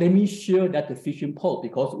 so let me share that the fishing pole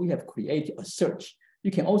because we have created a search.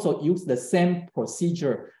 You can also use the same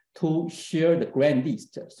procedure to share the grant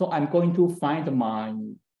list. So I'm going to find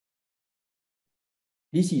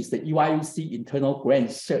this is the UIUC internal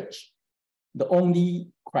grant search. The only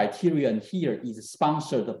criterion here is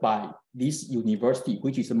sponsored by this university,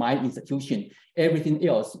 which is my institution. Everything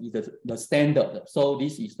else is the standard. So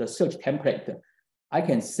this is the search template. I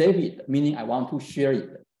can save it, meaning I want to share it.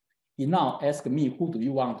 It now ask me, who do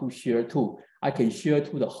you want to share to? I can share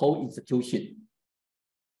to the whole institution.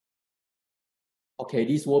 Okay,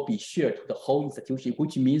 this will be shared to the whole institution,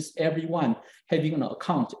 which means everyone having an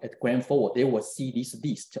account at GrantForward, they will see this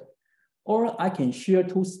list. Or I can share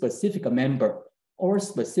to specific member or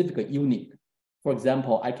specific unit. For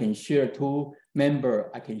example, I can share to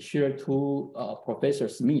member, I can share to Professor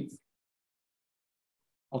Smith.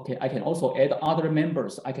 Okay, I can also add other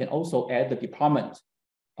members. I can also add the department.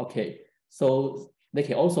 Okay, so they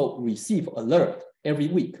can also receive alert every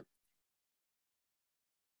week.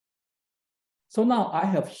 So now I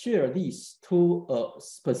have shared this to a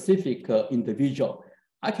specific individual.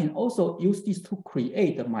 I can also use this to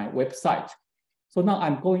create my website. So now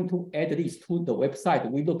I'm going to add this to the website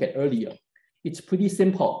we looked at earlier. It's pretty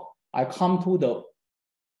simple. I come to the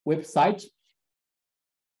website.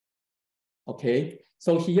 Okay,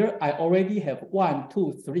 so here I already have 1,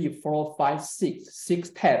 2, 3, 4, 5, 6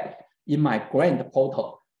 tabs in my grant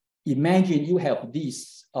portal. Imagine you have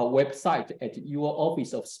this website at your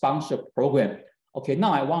office of sponsor program. Okay,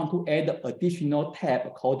 now I want to add additional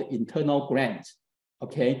tab called internal grant.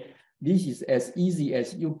 Okay, this is as easy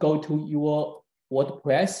as you go to your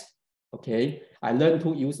WordPress. Okay, I learned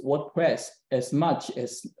to use WordPress as much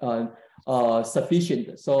as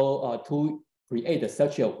sufficient. So to create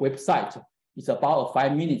such a website, it's about a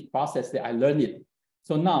 5-minute process that I learned it.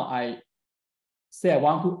 So now I say I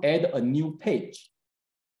want to add a new page.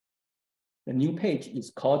 The new page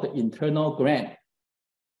is called the internal grant.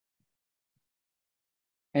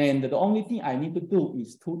 And the only thing I need to do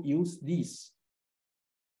is to use this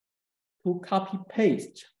to copy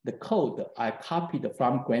paste the code I copied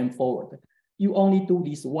from GrantForward. You only do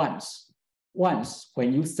this once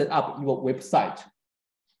when you set up your website.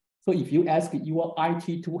 So if you ask your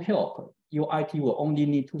IT to help, your IT will only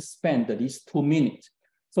need to spend these 2 minutes.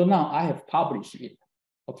 So now I have published it.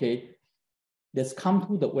 Okay, let's come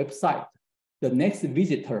to the website. The next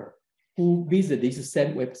visitor who visits this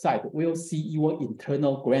same website will see your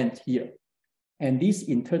internal grant here. And this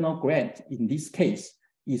internal grant, in this case,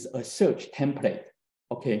 is a search template.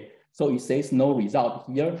 Okay, so it says no result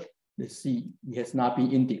here. Let's see, it has not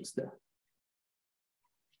been indexed.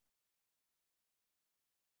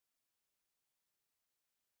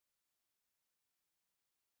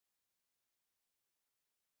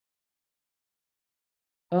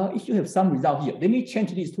 It should have some result here. Let me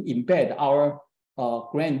change this to embed our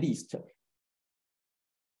grant list.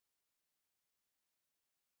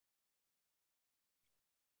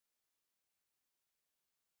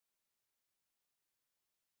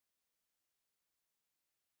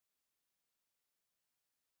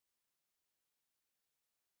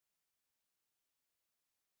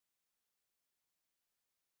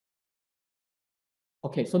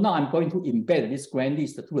 Okay, so now I'm going to embed this grant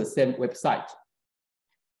list to the same website.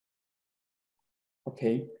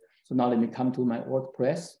 Okay, so now let me come to my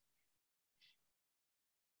WordPress.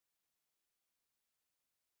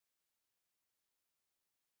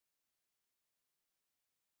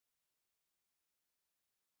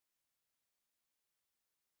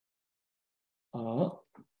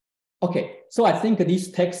 Okay, so I think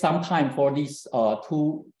this takes some time for this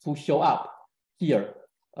to show up here.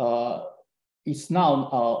 It's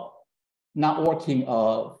now not working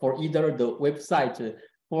for either the website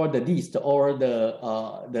for the list or the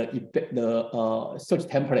search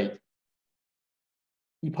template.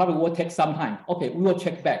 It probably will take some time. Okay, we will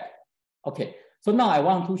check back. Okay, so now I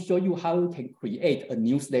want to show you how you can create a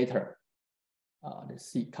newsletter. Let's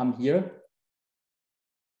see, come here.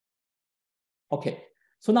 Okay,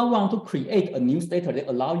 so now we want to create a newsletter that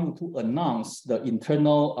allow you to announce the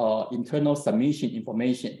internal submission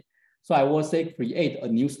information. So I will say create a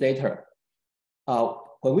newsletter.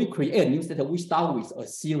 When we create a newsletter, we start with a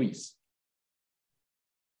series.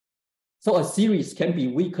 So a series can be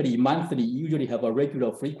weekly, monthly, usually have a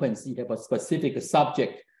regular frequency, have a specific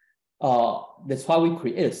subject. That's why we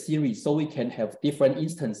create a series, so we can have different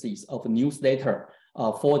instances of a newsletter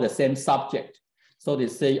for the same subject. So they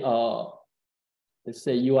say, let's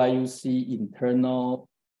say UIUC internal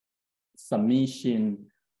submission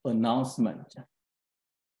announcement.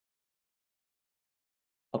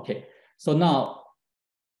 Okay, so now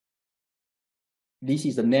this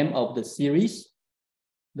is the name of the series.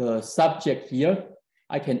 The subject here,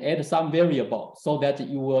 I can add some variable so that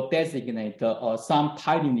you will designate some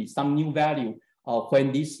timeliness, some new value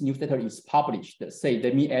when this newsletter is published. Say,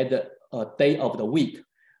 let me add a day of the week.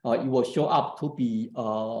 It will show up to be,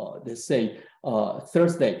 let's say,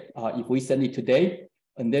 Thursday, if we send it today.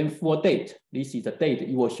 And then for date, this is the date,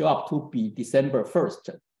 it will show up to be December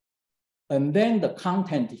 1st. And then the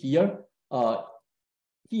content here,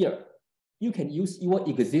 here, you can use your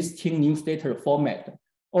existing newsletter format,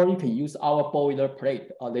 or you can use our boilerplate.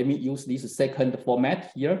 Let me use this second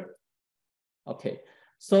format here. Okay,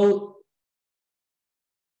 so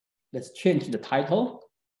let's change the title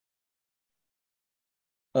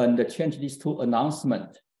and change this to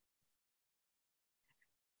announcement.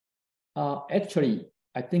 Actually,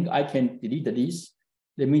 I think I can delete this.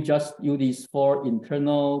 Let me just use this for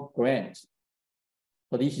internal grants.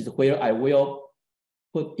 So this is where I will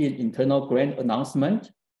put in internal grant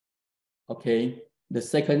announcement. Okay, the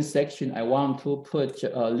second section, I want to put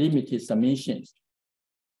limited submissions.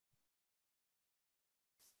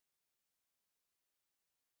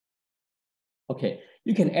 Okay,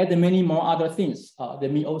 you can add many more other things.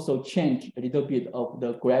 Let me also change a little bit of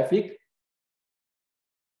the graphic.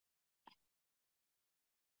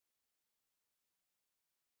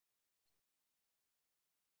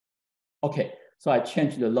 Okay, so I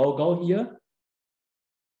changed the logo here.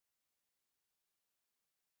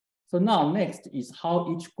 So now next is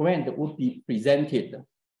how each grant would be presented.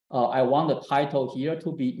 I want the title here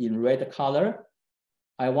to be in red color.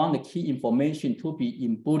 I want the key information to be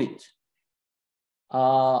in bullet. I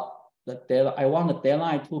want the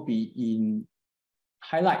deadline to be in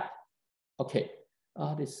highlight. Okay,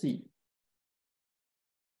 let's see.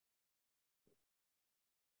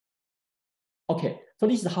 Okay, so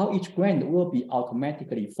this is how each grant will be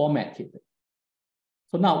automatically formatted.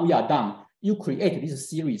 So now we are done. You create this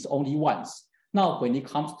series only once. Now, when it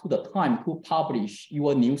comes to the time to publish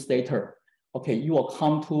your newsletter, okay, you will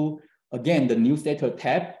come to, again, the newsletter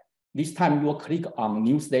tab. This time you will click on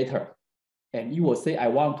newsletter and you will say, I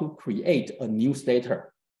want to create a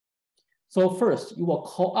newsletter. So first, you will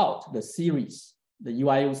call out the series, the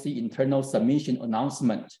UIUC internal submission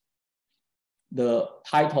announcement. The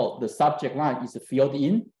title, the subject line is filled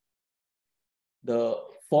in. The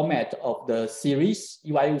format of the series,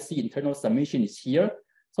 UIUC internal submission is here.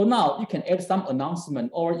 So now you can add some announcement,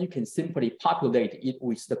 or you can simply populate it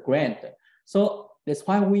with the grant. So that's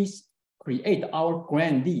why we create our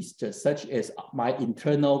grant list, such as my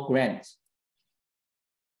internal grants.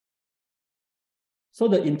 So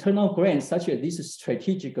the internal grants, such as this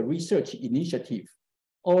strategic research initiative,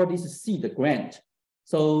 or this seed grant,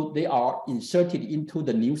 so they are inserted into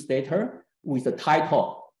the newsletter with the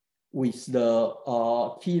title, with the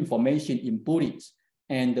key information in bullets,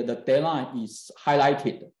 and the deadline is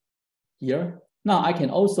highlighted here. Now I can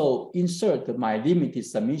also insert my limited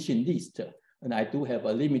submission list, and I do have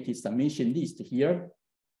a limited submission list here.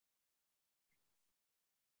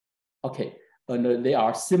 Okay, and they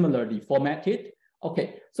are similarly formatted.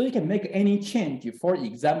 Okay, so you can make any change. For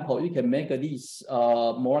example, you can make this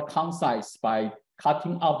more concise by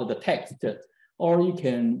cutting out the text, or you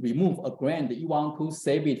can remove a grant you want to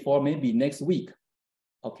save it for maybe next week.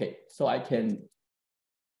 Okay, so I can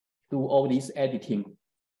do all this editing.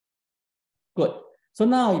 Good. So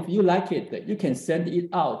now if you like it, you can send it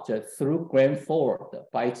out through GrantForward,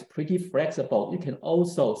 but it's pretty flexible. You can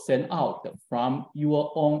also send out from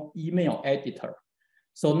your own email editor.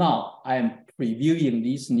 So now I am previewing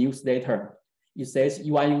this newsletter. It says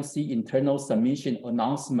UIUC internal submission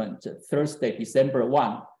announcement, Thursday, December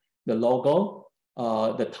 1. The logo,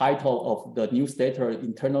 the title of the newsletter,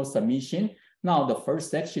 internal submission. Now the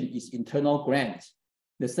first section is internal grants.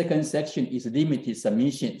 The second section is limited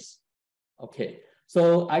submissions. Okay,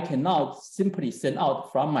 so I can now simply send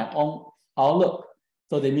out from my own Outlook.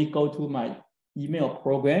 So let me go to my email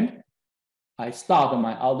program. I start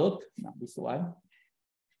my Outlook, now this one.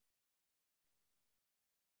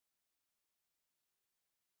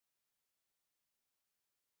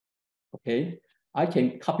 Okay, I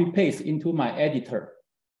can copy paste into my editor.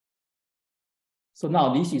 So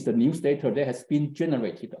now this is the newsletter that has been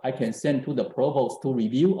generated. I can send to the provost to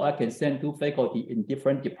review, or I can send to faculty in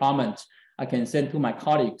different departments. I can send to my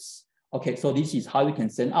colleagues. Okay, so this is how you can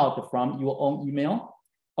send out from your own email.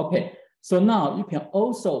 Okay, so now you can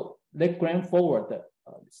also let GrantForward,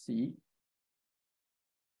 let's see.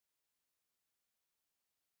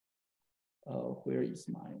 Where is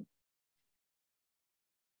mine?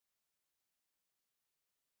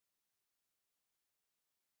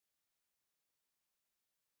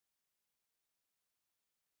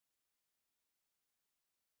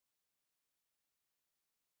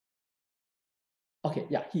 Okay,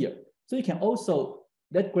 yeah, here. So you can also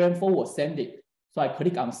let GrantForward send it. So I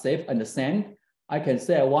click on save and send. I can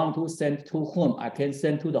say I want to send to whom. I can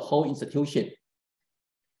send to the whole institution.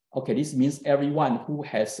 Okay, this means everyone who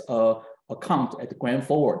has an account at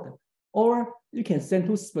GrantForward. Or you can send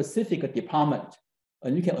to specific department,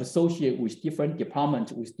 and you can associate with different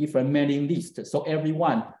departments with different mailing lists. So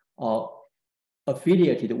everyone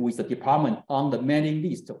affiliated with the department on the mailing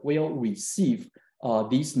list will receive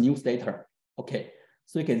this newsletter. Okay,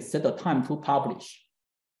 so you can set a time to publish.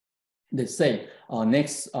 Let's say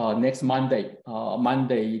next Monday,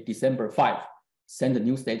 Monday, December 5, send the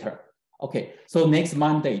newsletter. Okay, so next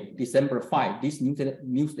Monday, December 5, this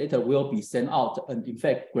newsletter will be sent out. And in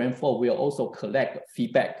fact, GrantForward will also collect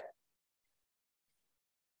feedback.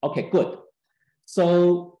 Okay, good.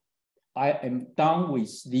 So I am done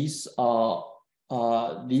with this,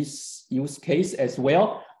 this use case as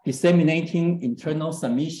well, disseminating internal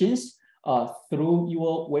submissions through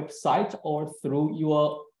your website or through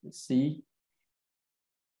your, let's see,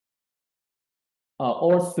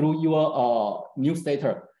 or through your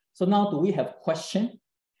newsletter. So now do we have question?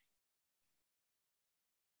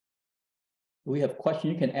 Do we have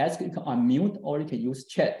question? You can ask, you can unmute, or you can use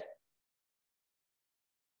chat.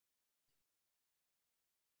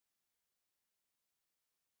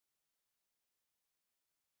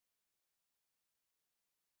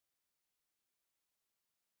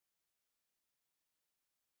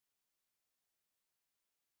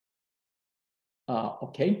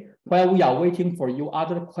 Okay, while we are waiting for your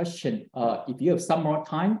other question, if you have some more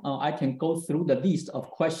time, I can go through the list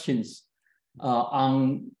of questions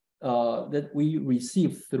that we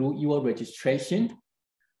received through your registration.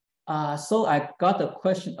 So I got a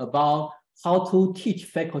question about how to teach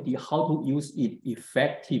faculty how to use it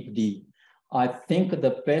effectively. I think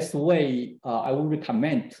the best way I would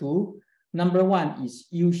recommend number one is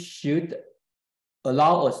you should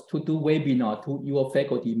allow us to do webinar to your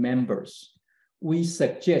faculty members. We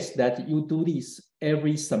suggest that you do this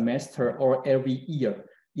every semester or every year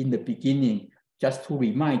in the beginning, just to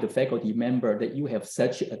remind the faculty member that you have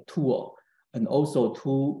such a tool, and also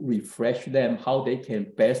to refresh them how they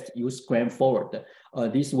can best use GrantForward.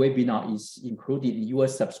 This webinar is included in your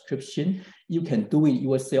subscription. You can do it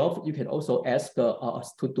yourself. You can also ask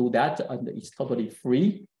us to do that, and it's totally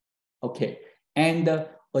free. Okay, and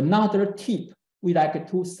another tip we like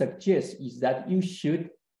to suggest is that you should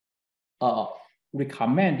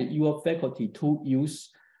recommend your faculty to use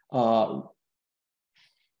grant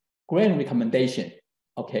recommendation.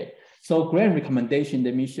 Okay, so grant recommendation,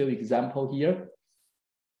 let me show you example here.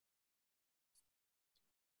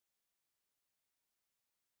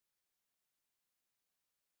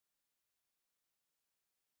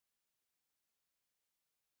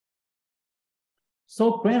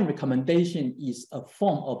 So grant recommendation is a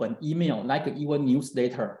form of an email, like your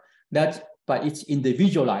newsletter, but it's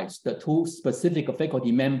individualized to specific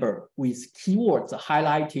faculty member with keywords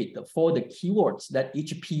highlighted for the keywords that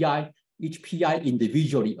each PI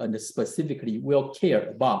individually and specifically will care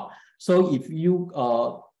about. So if you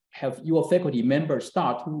have your faculty members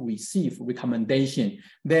start to receive recommendation,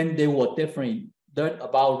 then they will definitely learn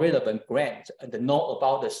about relevant grants and know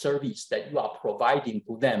about the service that you are providing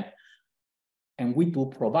to them. And we do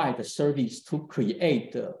provide the service to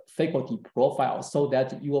create the faculty profile so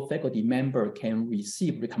that your faculty member can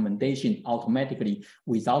receive recommendation automatically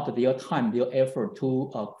without their time, their effort to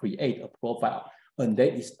create a profile. And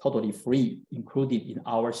that is totally free, included in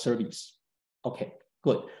our service. Okay,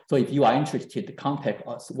 good. So if you are interested, contact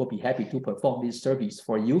us. We'll be happy to perform this service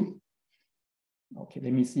for you. Okay,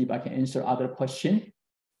 let me see if I can answer other questions.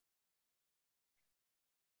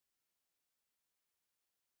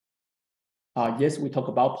 Yes, we talk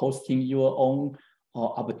about posting your own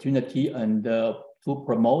opportunity and to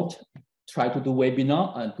promote, try to do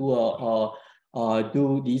webinar and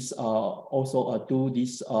do this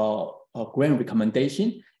grant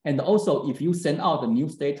recommendation. And also, if you send out the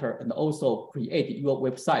newsletter and also create your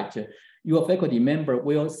website, your faculty member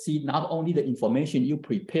will see not only the information you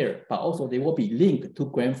prepare, but also they will be linked to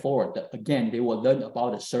GrantForward. Again, they will learn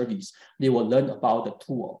about the service. They will learn about the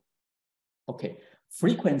tool. Okay.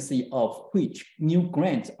 Frequency of which new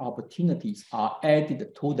grant opportunities are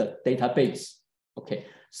added to the database. Okay,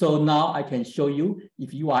 so now I can show you,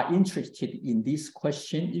 if you are interested in this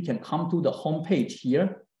question, you can come to the home page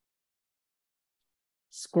here.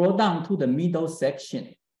 Scroll down to the middle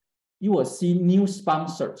section. You will see new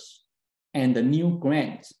sponsors and the new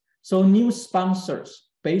grants. So new sponsors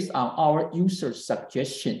based on our user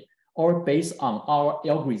suggestion or based on our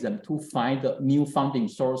algorithm to find the new funding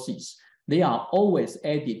sources. They are always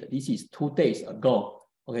added. This is 2 days ago,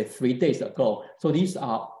 okay, 3 days ago. So these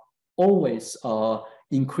are always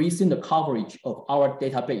increasing the coverage of our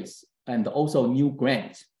database, and also new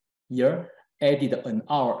grants here added an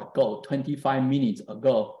hour ago, 25 minutes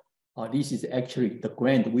ago. This is actually the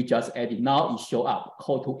grant we just added. Now it show up,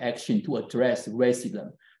 call to action to address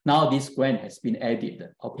racism. Now this grant has been added,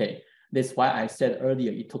 okay. That's why I said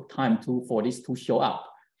earlier, it took time for this to show up.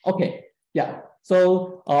 Okay, yeah.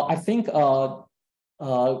 So I think to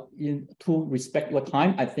respect your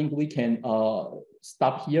time, I think we can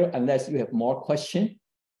stop here unless you have more questions.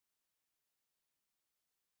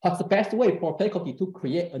 What's the best way for faculty to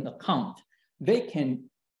create an account? They can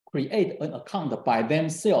create an account by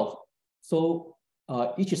themselves. So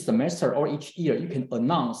each semester or each year, you can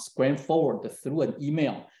announce GrantForward through an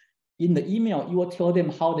email. In the email, you will tell them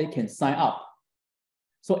how they can sign up.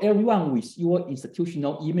 So everyone with your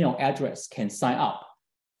institutional email address can sign up.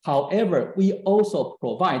 However, we also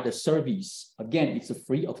provide the service, again, it's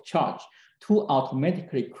free of charge, to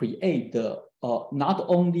automatically create the not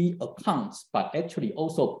only accounts, but actually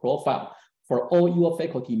also profile for all your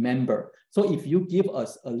faculty members. So if you give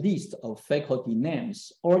us a list of faculty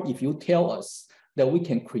names, or if you tell us that we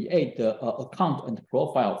can create the account and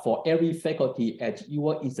profile for every faculty at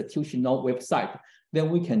your institutional website, then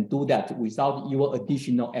we can do that without your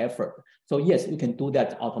additional effort. So yes, we can do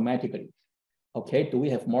that automatically. Okay, do we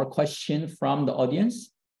have more questions from the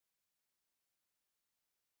audience?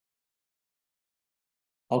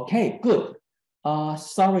 Okay, good.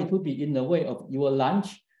 Sorry to be in the way of your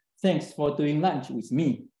lunch. Thanks for doing lunch with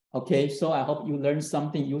me. Okay, so I hope you learned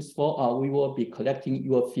something useful. We will be collecting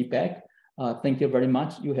your feedback. Thank you very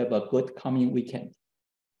much. You have a good coming weekend.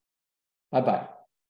 Bye-bye.